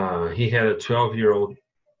 he had a 12-year-old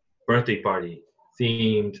birthday party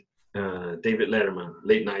themed David Letterman,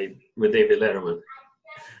 late night with David Letterman.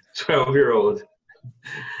 12-year-old.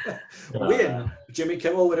 When Jimmy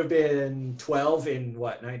Kimmel would have been 12 in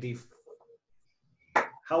what, 90?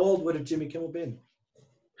 How old would have Jimmy Kimmel been?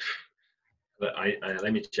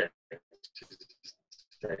 Let me check. Just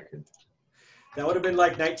a second. That would have been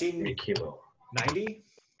like 1990,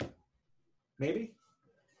 maybe?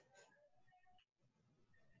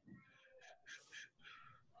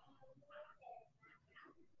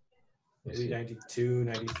 Maybe 92,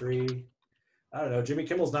 93. I don't know. Jimmy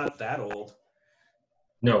Kimmel's not that old.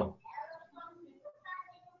 No.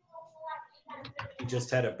 He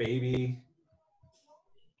just had a baby.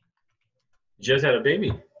 Just had a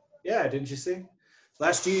baby? Yeah, didn't you see?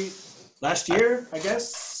 Last year, I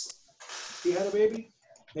guess, he had a baby.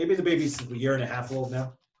 Maybe the baby's a year and a half old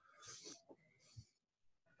now.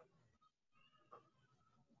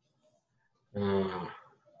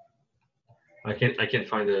 I can't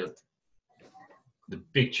find the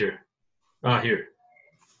picture. Here.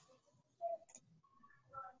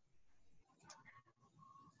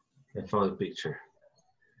 I found the picture.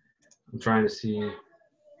 I'm trying to see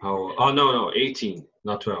how. Oh no, 18,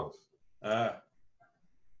 not 12.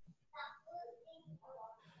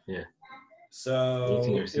 Yeah. So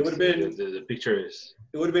it would have been. The picture is.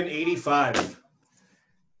 It would have been 85.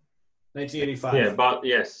 1985. Yeah, but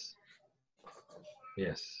yes.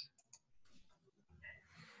 Yes.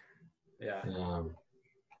 Yeah.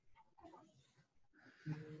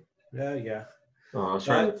 Yeah. Oh, I was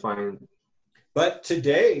trying to find. But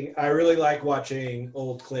today, I really like watching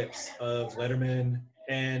old clips of Letterman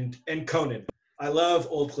and Conan. I love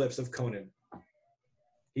old clips of Conan.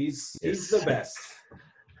 He's the best.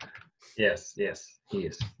 Yes, he is.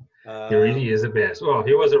 He really is the best. Well,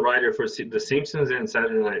 he was a writer for The Simpsons and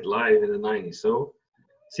Saturday Night Live in the 90s. So,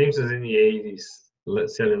 Simpsons in the 80s,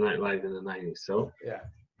 Saturday Night Live in the 90s. So, yeah.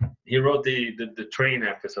 He wrote the train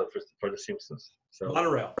episode for The Simpsons. So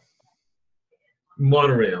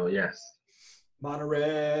Monorail, yes.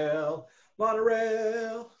 Monorail.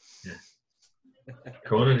 Yeah.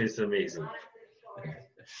 Conan is amazing.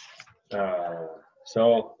 And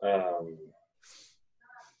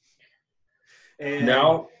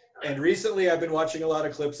recently I've been watching a lot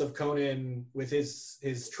of clips of Conan with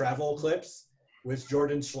his travel clips with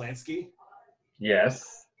Jordan Schlansky.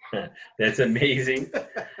 Yes. That's amazing.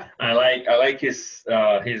 I like his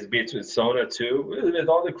bits with Sona too, with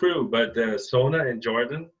all the crew, but Sona and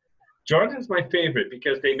Jordan. Jordan's my favorite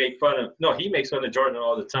because they make fun of. No, he makes fun of Jordan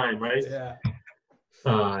all the time, right? Yeah.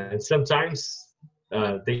 And sometimes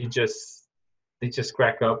they just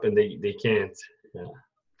crack up and they can't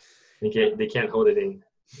hold it in.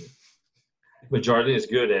 But Jordan is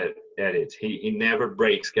good at it. He never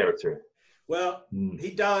breaks character. Well, he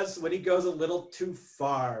does when he goes a little too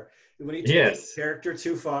far. When he takes character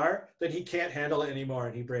too far, then he can't handle it anymore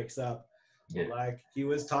and he breaks up. Yeah. Like he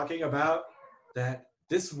was talking about that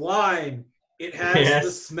this wine, it has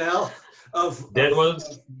the smell of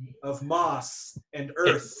moss and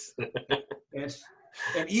earth. and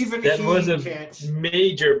even that he was a can't.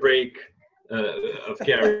 Major break of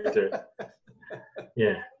character.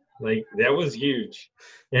 Yeah, like that was huge.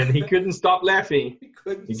 And he couldn't stop laughing.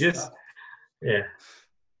 He just stop. Yeah.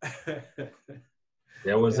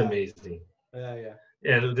 That was amazing. Yeah.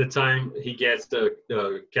 And at the time he gets the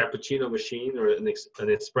cappuccino machine or an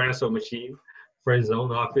espresso machine for his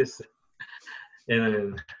own office.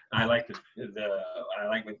 And I like I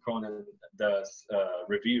like when Conan does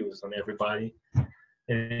reviews on everybody,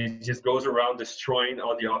 and he just goes around destroying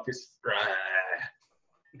all the office.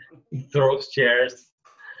 He throws chairs.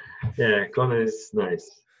 Yeah, Conan is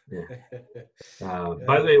nice. Yeah.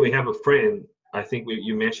 By the way, we have a friend. I think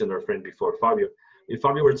you mentioned our friend before, Fabio. If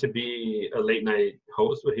Fabio were to be a late night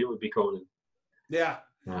host, he would be Conan. Yeah,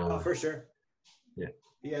 for sure. Yeah,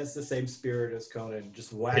 he has the same spirit as Conan,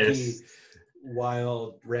 just wacky,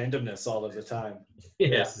 wild randomness all of the time.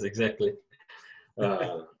 Yes, yeah. Exactly.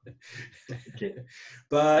 Okay.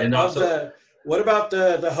 But and also, what about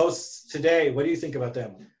the hosts today? What do you think about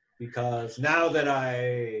them? Because now that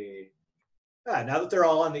they're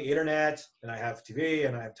all on the internet and I have TV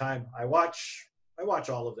and I have time, I watch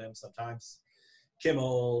all of them sometimes.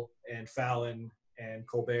 Kimmel and Fallon and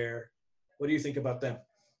Colbert. What do you think about them?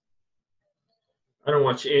 I don't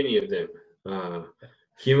watch any of them.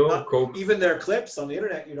 Kimmel, Colbert. Even their clips on the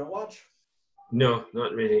internet, you don't watch? No,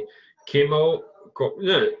 not really. Kimmel,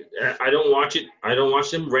 no, I don't watch it. I don't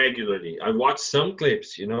watch them regularly. I watch some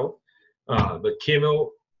clips, but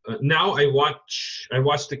Kimmel. Now I watch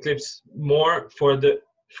the clips more for the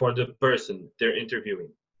person they're interviewing.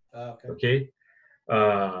 Okay.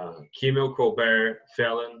 Kimmel, Colbert,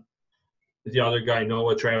 Fallon, the other guy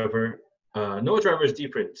Noah Trevor. Noah Trevor is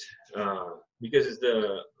different because it's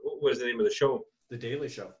what is the name of the show? The Daily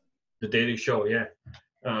Show. The Daily Show, yeah.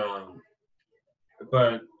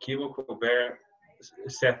 But Kimmel, Colbert,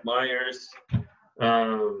 Seth Meyers,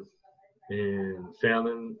 and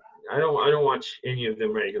Fallon. I don't watch any of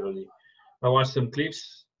them regularly. I watch some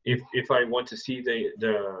clips if I want to see the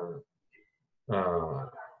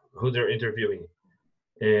who they're interviewing,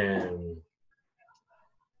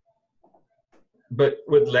 but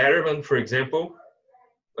with Letterman, for example,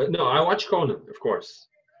 no, I watch Conan, of course.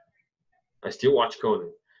 I still watch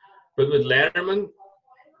Conan, but with Letterman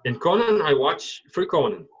and Conan, I watch for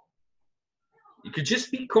Conan. It could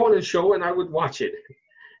just be Conan show, and I would watch it,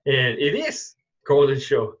 and it is Conan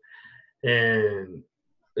show. And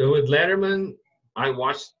with Letterman, I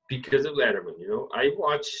watched because of Letterman. I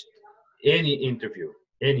watched any interview,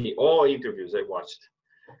 all interviews I watched,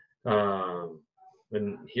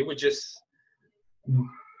 and he would just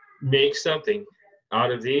make something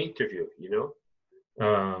out of the interview,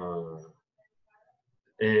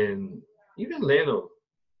 and even Leno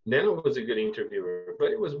was a good interviewer,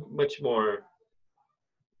 but it was much more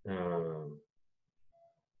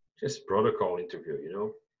just protocol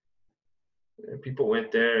interview, People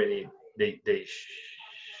went there and they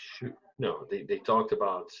talked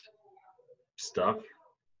about stuff,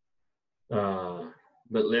 but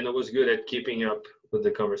Leno was good at keeping up with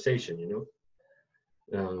the conversation,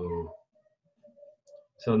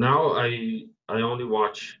 so now I only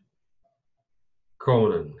watch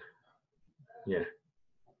Conan. Yeah,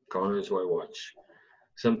 Conan is what I watch.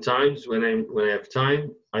 Sometimes when I have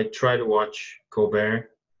time, I try to watch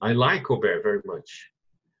Colbert. I like Colbert very much.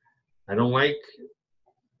 I don't like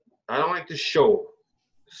the show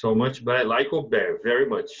so much, but I like Colbert very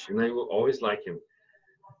much, and I will always like him.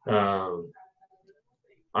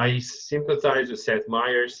 I sympathize with Seth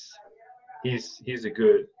Meyers. He's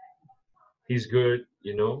good,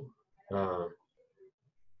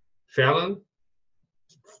 Fallon,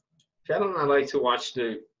 I like to watch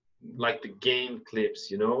the game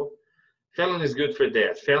clips, Fallon is good for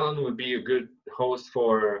that. Fallon would be a good host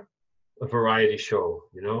for a variety show,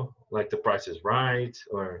 like The Price is Right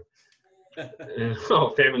or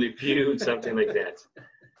Family Feud, something like that.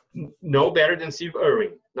 No better than Steve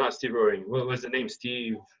Irwin. Not Steve Irwin. What was the name?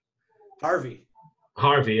 Steve Harvey.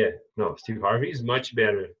 Harvey, yeah. No, Steve Harvey is much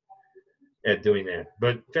better at doing that.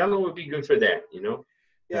 But Fallon would be good for that,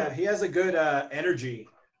 Yeah, he has a good energy.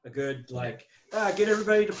 A good, get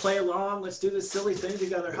everybody to play along. Let's do this silly thing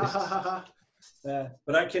together. Ha, ha, ha, ha.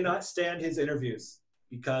 But I cannot stand his interviews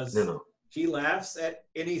because he laughs at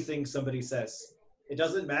anything somebody says. It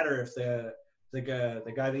doesn't matter if the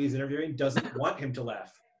guy that he's interviewing doesn't want him to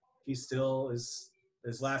laugh. He still is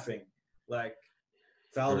laughing. Like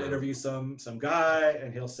Fallon interviews some guy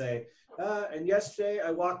and he'll say, and yesterday I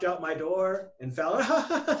walked out my door and Fallon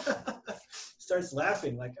starts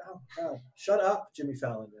laughing like, oh God, shut up, Jimmy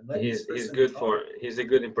Fallon. And he's good talk. He's a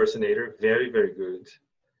good impersonator. Very, very good.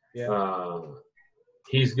 Yeah.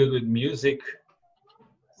 He's good with music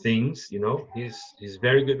things, he's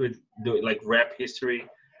very good with doing rap history.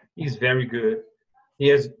 He's very good. He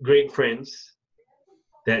has great friends.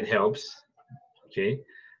 That helps. Okay.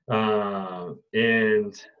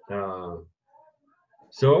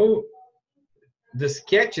 So the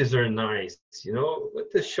sketches are nice,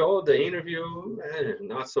 but the show, the interview,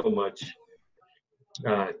 not so much.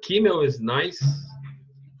 Kimmel is nice.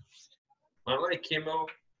 I like Kimmel.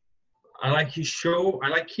 I like his show. I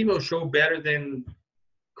like Kimmel's show better than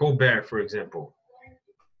Colbert, for example.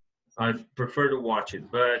 I prefer to watch it,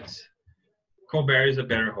 but Colbert is a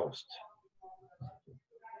better host.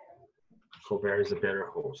 Colbert is a better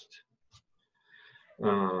host.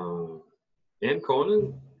 And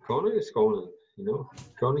Conan is Conan. You know,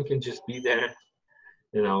 Conan can just be there,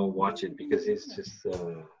 and I'll watch it because it's just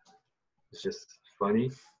funny.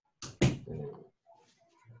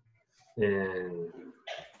 And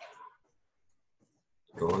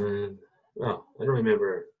Conan. Well, I don't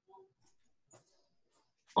remember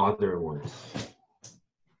other ones.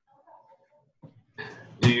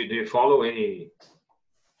 Do you follow any?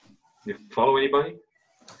 Do you follow anybody?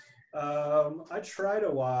 I try to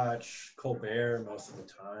watch Colbert most of the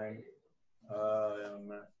time,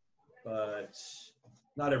 but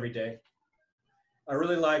not every day. I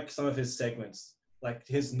really like some of his segments, like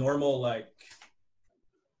his normal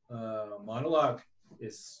monologue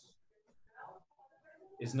is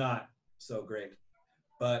not so great,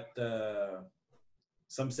 but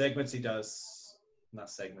some segments he does, not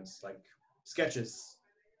segments, like sketches,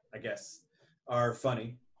 I guess, are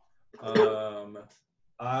funny.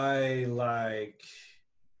 I like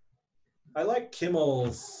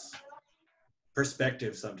Kimmel's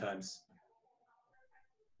perspective sometimes.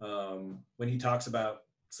 When he talks about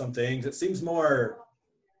some things, it seems more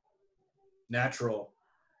natural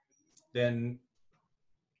than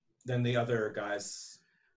the other guys.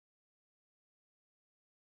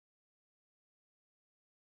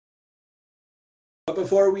 But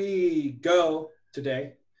before we go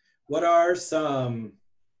today, what are some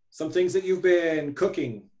things that you've been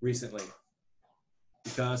cooking recently?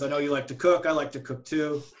 Because I know you like to cook, I like to cook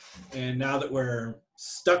too. And now that we're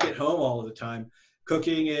stuck at home all of the time,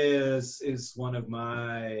 cooking is one of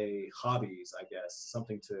my hobbies, I guess,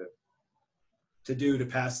 something to do to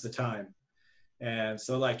pass the time. And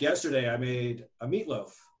so like yesterday I made a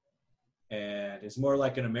meatloaf, and it's more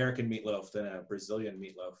like an American meatloaf than a Brazilian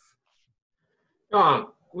meatloaf.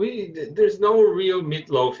 There's no real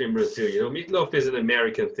meatloaf in Brazil. You know, meatloaf is an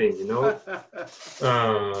American thing. You know,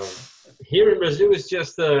 here in Brazil, it's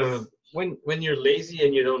just when you're lazy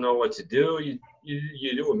and you don't know what to do,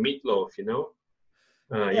 you do a meatloaf. You know,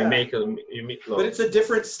 you make a meatloaf. But it's a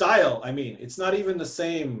different style. I mean, it's not even the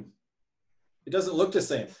same. It doesn't look the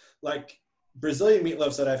same. Like Brazilian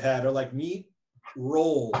meatloafs that I've had are like meat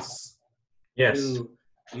rolls. Yes.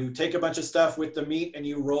 You take a bunch of stuff with the meat and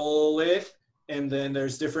you roll it, and then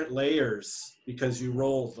there's different layers because you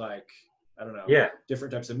rolled like, I don't know,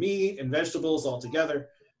 different types of meat and vegetables all together.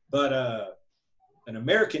 But an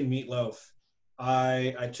American meatloaf,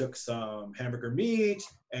 I took some hamburger meat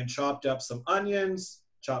and chopped up some onions,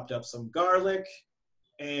 chopped up some garlic,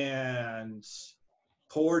 and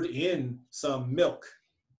poured in some milk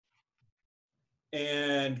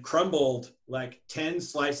and crumbled like 10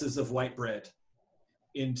 slices of white bread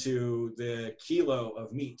into the kilo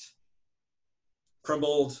of meat.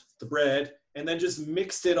 Crumbled the bread and then just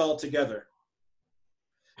mixed it all together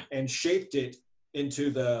and shaped it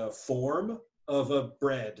into the form of a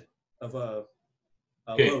bread, of a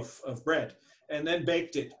loaf of bread, and then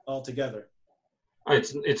baked it all together.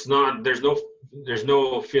 It's not, there's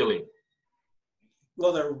no filling.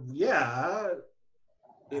 Well,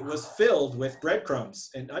 it was filled with breadcrumbs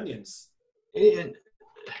and onions.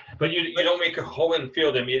 But you don't make a hole and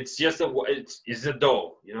fill them. It's just it's a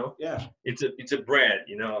dough, you know. Yeah. It's a bread,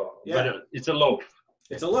 you know. Yeah. But it's a loaf.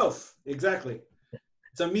 It's a loaf, exactly.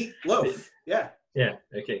 It's a meat loaf. Yeah. Yeah.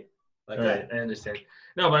 Okay. Like all that. Right, I understand.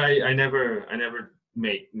 No, but I never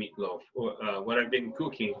make meatloaf. What I've been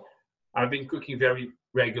cooking very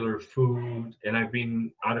regular food, and I've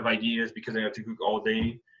been out of ideas because I have to cook all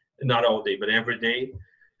day. Not all day, but every day.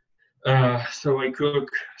 So I cook.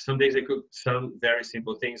 Some days I cook some very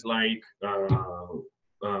simple things like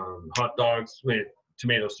hot dogs with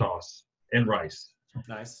tomato sauce and rice.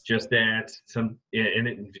 Nice. Just that.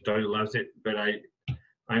 And Victoria loves it, but I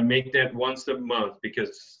make that once a month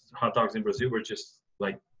because hot dogs in Brazil were just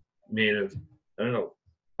like made of, I don't know,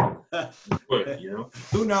 wood, you know.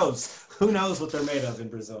 Who knows? Who knows what they're made of in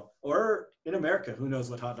Brazil or in America? Who knows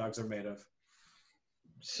what hot dogs are made of?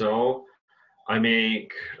 So I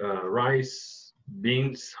make rice,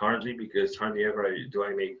 beans, hardly ever do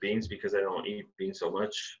I make beans because I don't eat beans so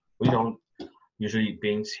much. We don't usually eat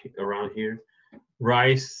beans around here.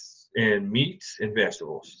 Rice and meat and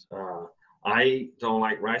vegetables. I don't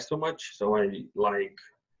like rice so much, so I like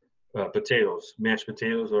potatoes, mashed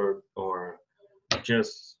potatoes, or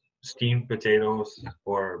just steamed potatoes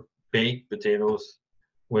or baked potatoes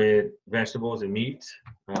with vegetables and meat,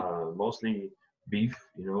 mostly beef,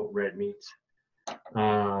 red meat.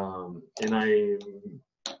 And I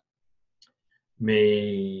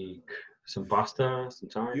make some pasta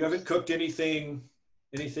sometimes. You haven't cooked anything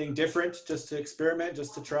different, just to experiment,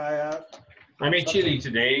 just to try out? I made chili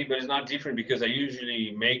today, but it's not different because I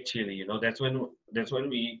usually make chili. That's when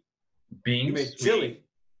we beans. You made chili.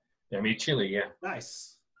 I made chili, yeah.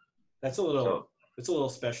 Nice. That's a little. It's a little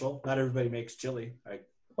special. Not everybody makes chili.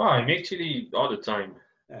 I make chili all the time.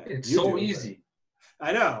 It's so easy.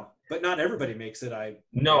 I know, but not everybody makes it.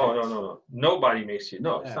 No. Nobody makes it.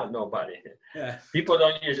 No, it's not nobody. Yeah. People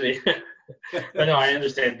don't usually. But no, I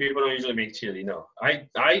understand. People don't usually make chili. No,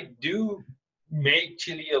 I do make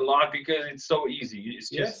chili a lot because it's so easy. It's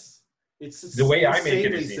just it's the way I make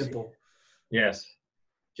it is simple. Easy. Yes,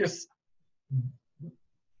 just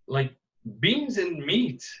like beans and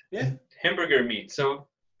meat. Yeah. Hamburger meat. So.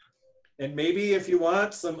 And maybe if you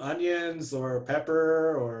want some onions or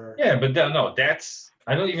pepper or. Yeah, but no,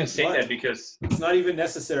 I don't even say that because. It's not even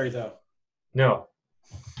necessary though. No.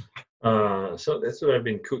 So that's what I've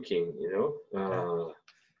been cooking,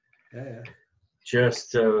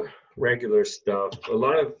 just regular stuff. A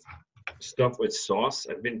lot of stuff with sauce.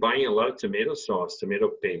 I've been buying a lot of tomato sauce,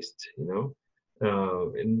 tomato paste,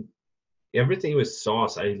 and everything with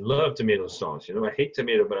sauce. I love tomato sauce. I hate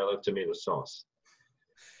tomato, but I love tomato sauce.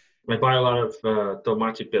 I buy a lot of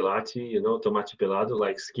tomate pelati, tomate pelado,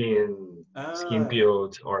 like skin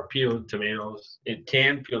peeled or peeled tomatoes. It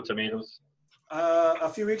can peel tomatoes. A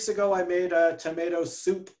few weeks ago, I made a tomato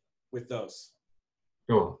soup with those.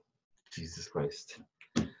 Oh, Jesus Christ!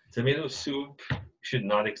 Tomato soup should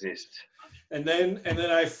not exist. And then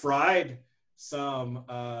I fried some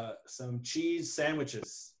cheese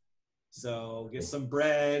sandwiches. So get some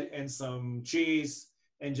bread and some cheese,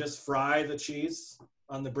 and just fry the cheese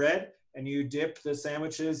on the bread, and you dip the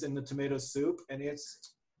sandwiches in the tomato soup, and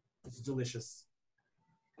it's delicious.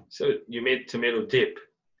 So you made tomato dip.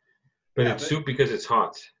 But it's soup because it's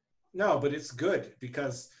hot. No, but it's good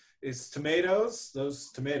because it's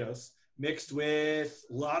those tomatoes, mixed with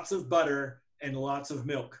lots of butter and lots of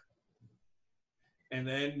milk. And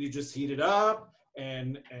then you just heat it up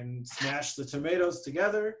and smash the tomatoes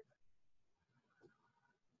together.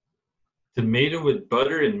 Tomato with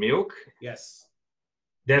butter and milk? Yes.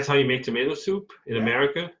 That's how you make tomato soup in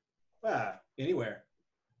America? Anywhere.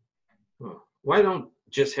 Oh. Why don't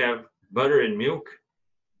just have butter and milk?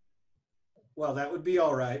 Well, that would be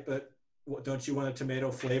all right, but don't you want a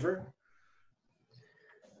tomato flavor?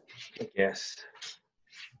 I guess.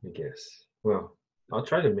 Well, I'll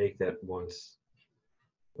try to make that once,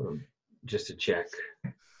 just to check.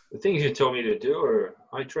 The things you told me to do, or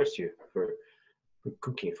I trust you for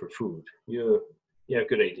cooking, for food. You have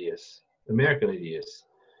good ideas, American ideas.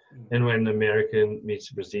 Mm-hmm. And when American meets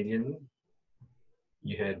Brazilian,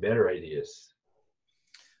 you had better ideas.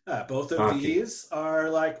 Both of these are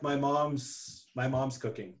like my mom's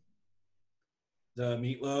cooking. The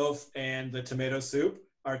meatloaf and the tomato soup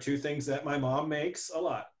are two things that my mom makes a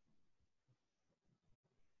lot.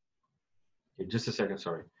 Okay, just a second,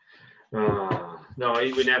 sorry. No,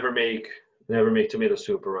 we never make tomato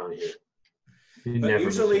soup around here. But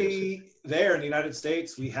usually there in the United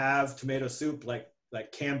States, we have tomato soup like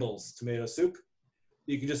Campbell's tomato soup.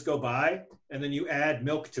 You can just go buy, and then you add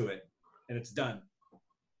milk to it, and it's done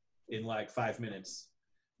in like 5 minutes.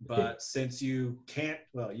 But since you can't,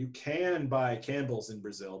 you can buy Campbell's in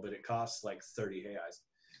Brazil, but it costs like 30 reais.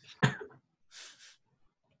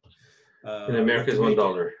 In America, it's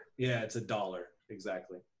 $1. Yeah, it's $1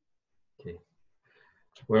 exactly. Okay.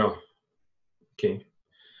 Well, okay.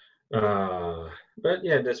 But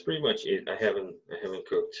yeah, that's pretty much it. I haven't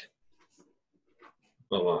cooked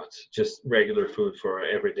a lot. Just regular food for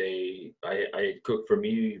every day. I cook for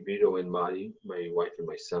me, Vito, and Mari, my wife and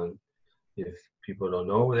my son. If people don't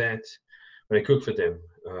know that, but I cook for them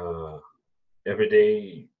every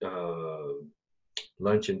day.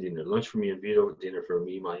 Lunch and dinner. Lunch for me and Vito. Dinner for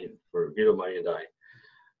me, for Vito, Mari, and I.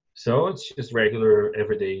 So it's just regular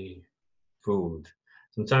everyday food.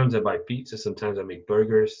 Sometimes I buy pizza. Sometimes I make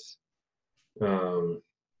burgers. I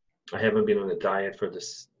haven't been on a diet for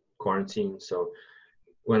this quarantine, so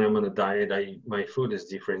when I'm on a diet, my food is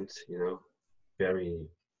different. Very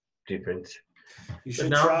different. You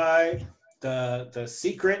should try the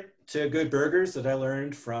secret to good burgers that I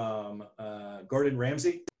learned from Gordon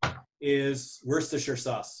Ramsay is Worcestershire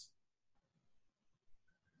sauce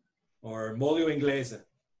or molio inglese.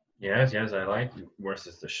 Yes, I like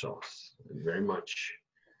Worcestershire sauce very much.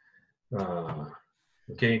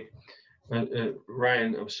 Okay,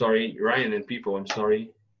 Ryan, I'm sorry, Ryan and people, I'm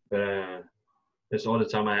sorry, but that's all the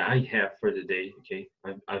time I have for the day. Okay,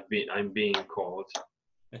 I'm being called.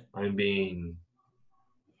 I'm being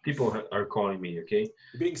people are calling me. Okay,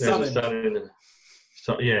 You're being there's a summoned. son in the,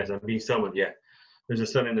 so yes, I'm being summoned. Yeah, there's a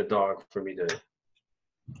son in the dog for me to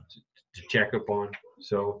check up on.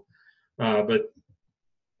 So, but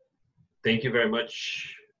thank you very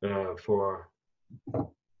much for.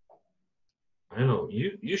 I don't know.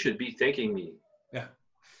 You should be thanking me. Yeah.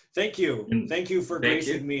 Thank you. And Thank you for thank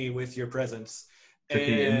gracing you. me with your presence.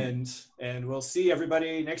 Okay, And we'll see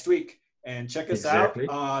everybody next week. And check us out exactly.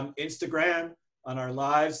 on Instagram on our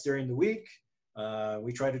lives during the week.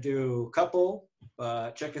 We try to do a couple,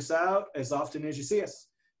 but check us out as often as you see us.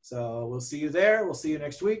 So we'll see you there. We'll see you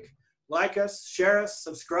next week. Like us, share us,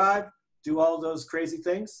 subscribe, do all of those crazy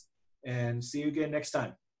things, and see you again next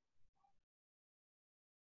time.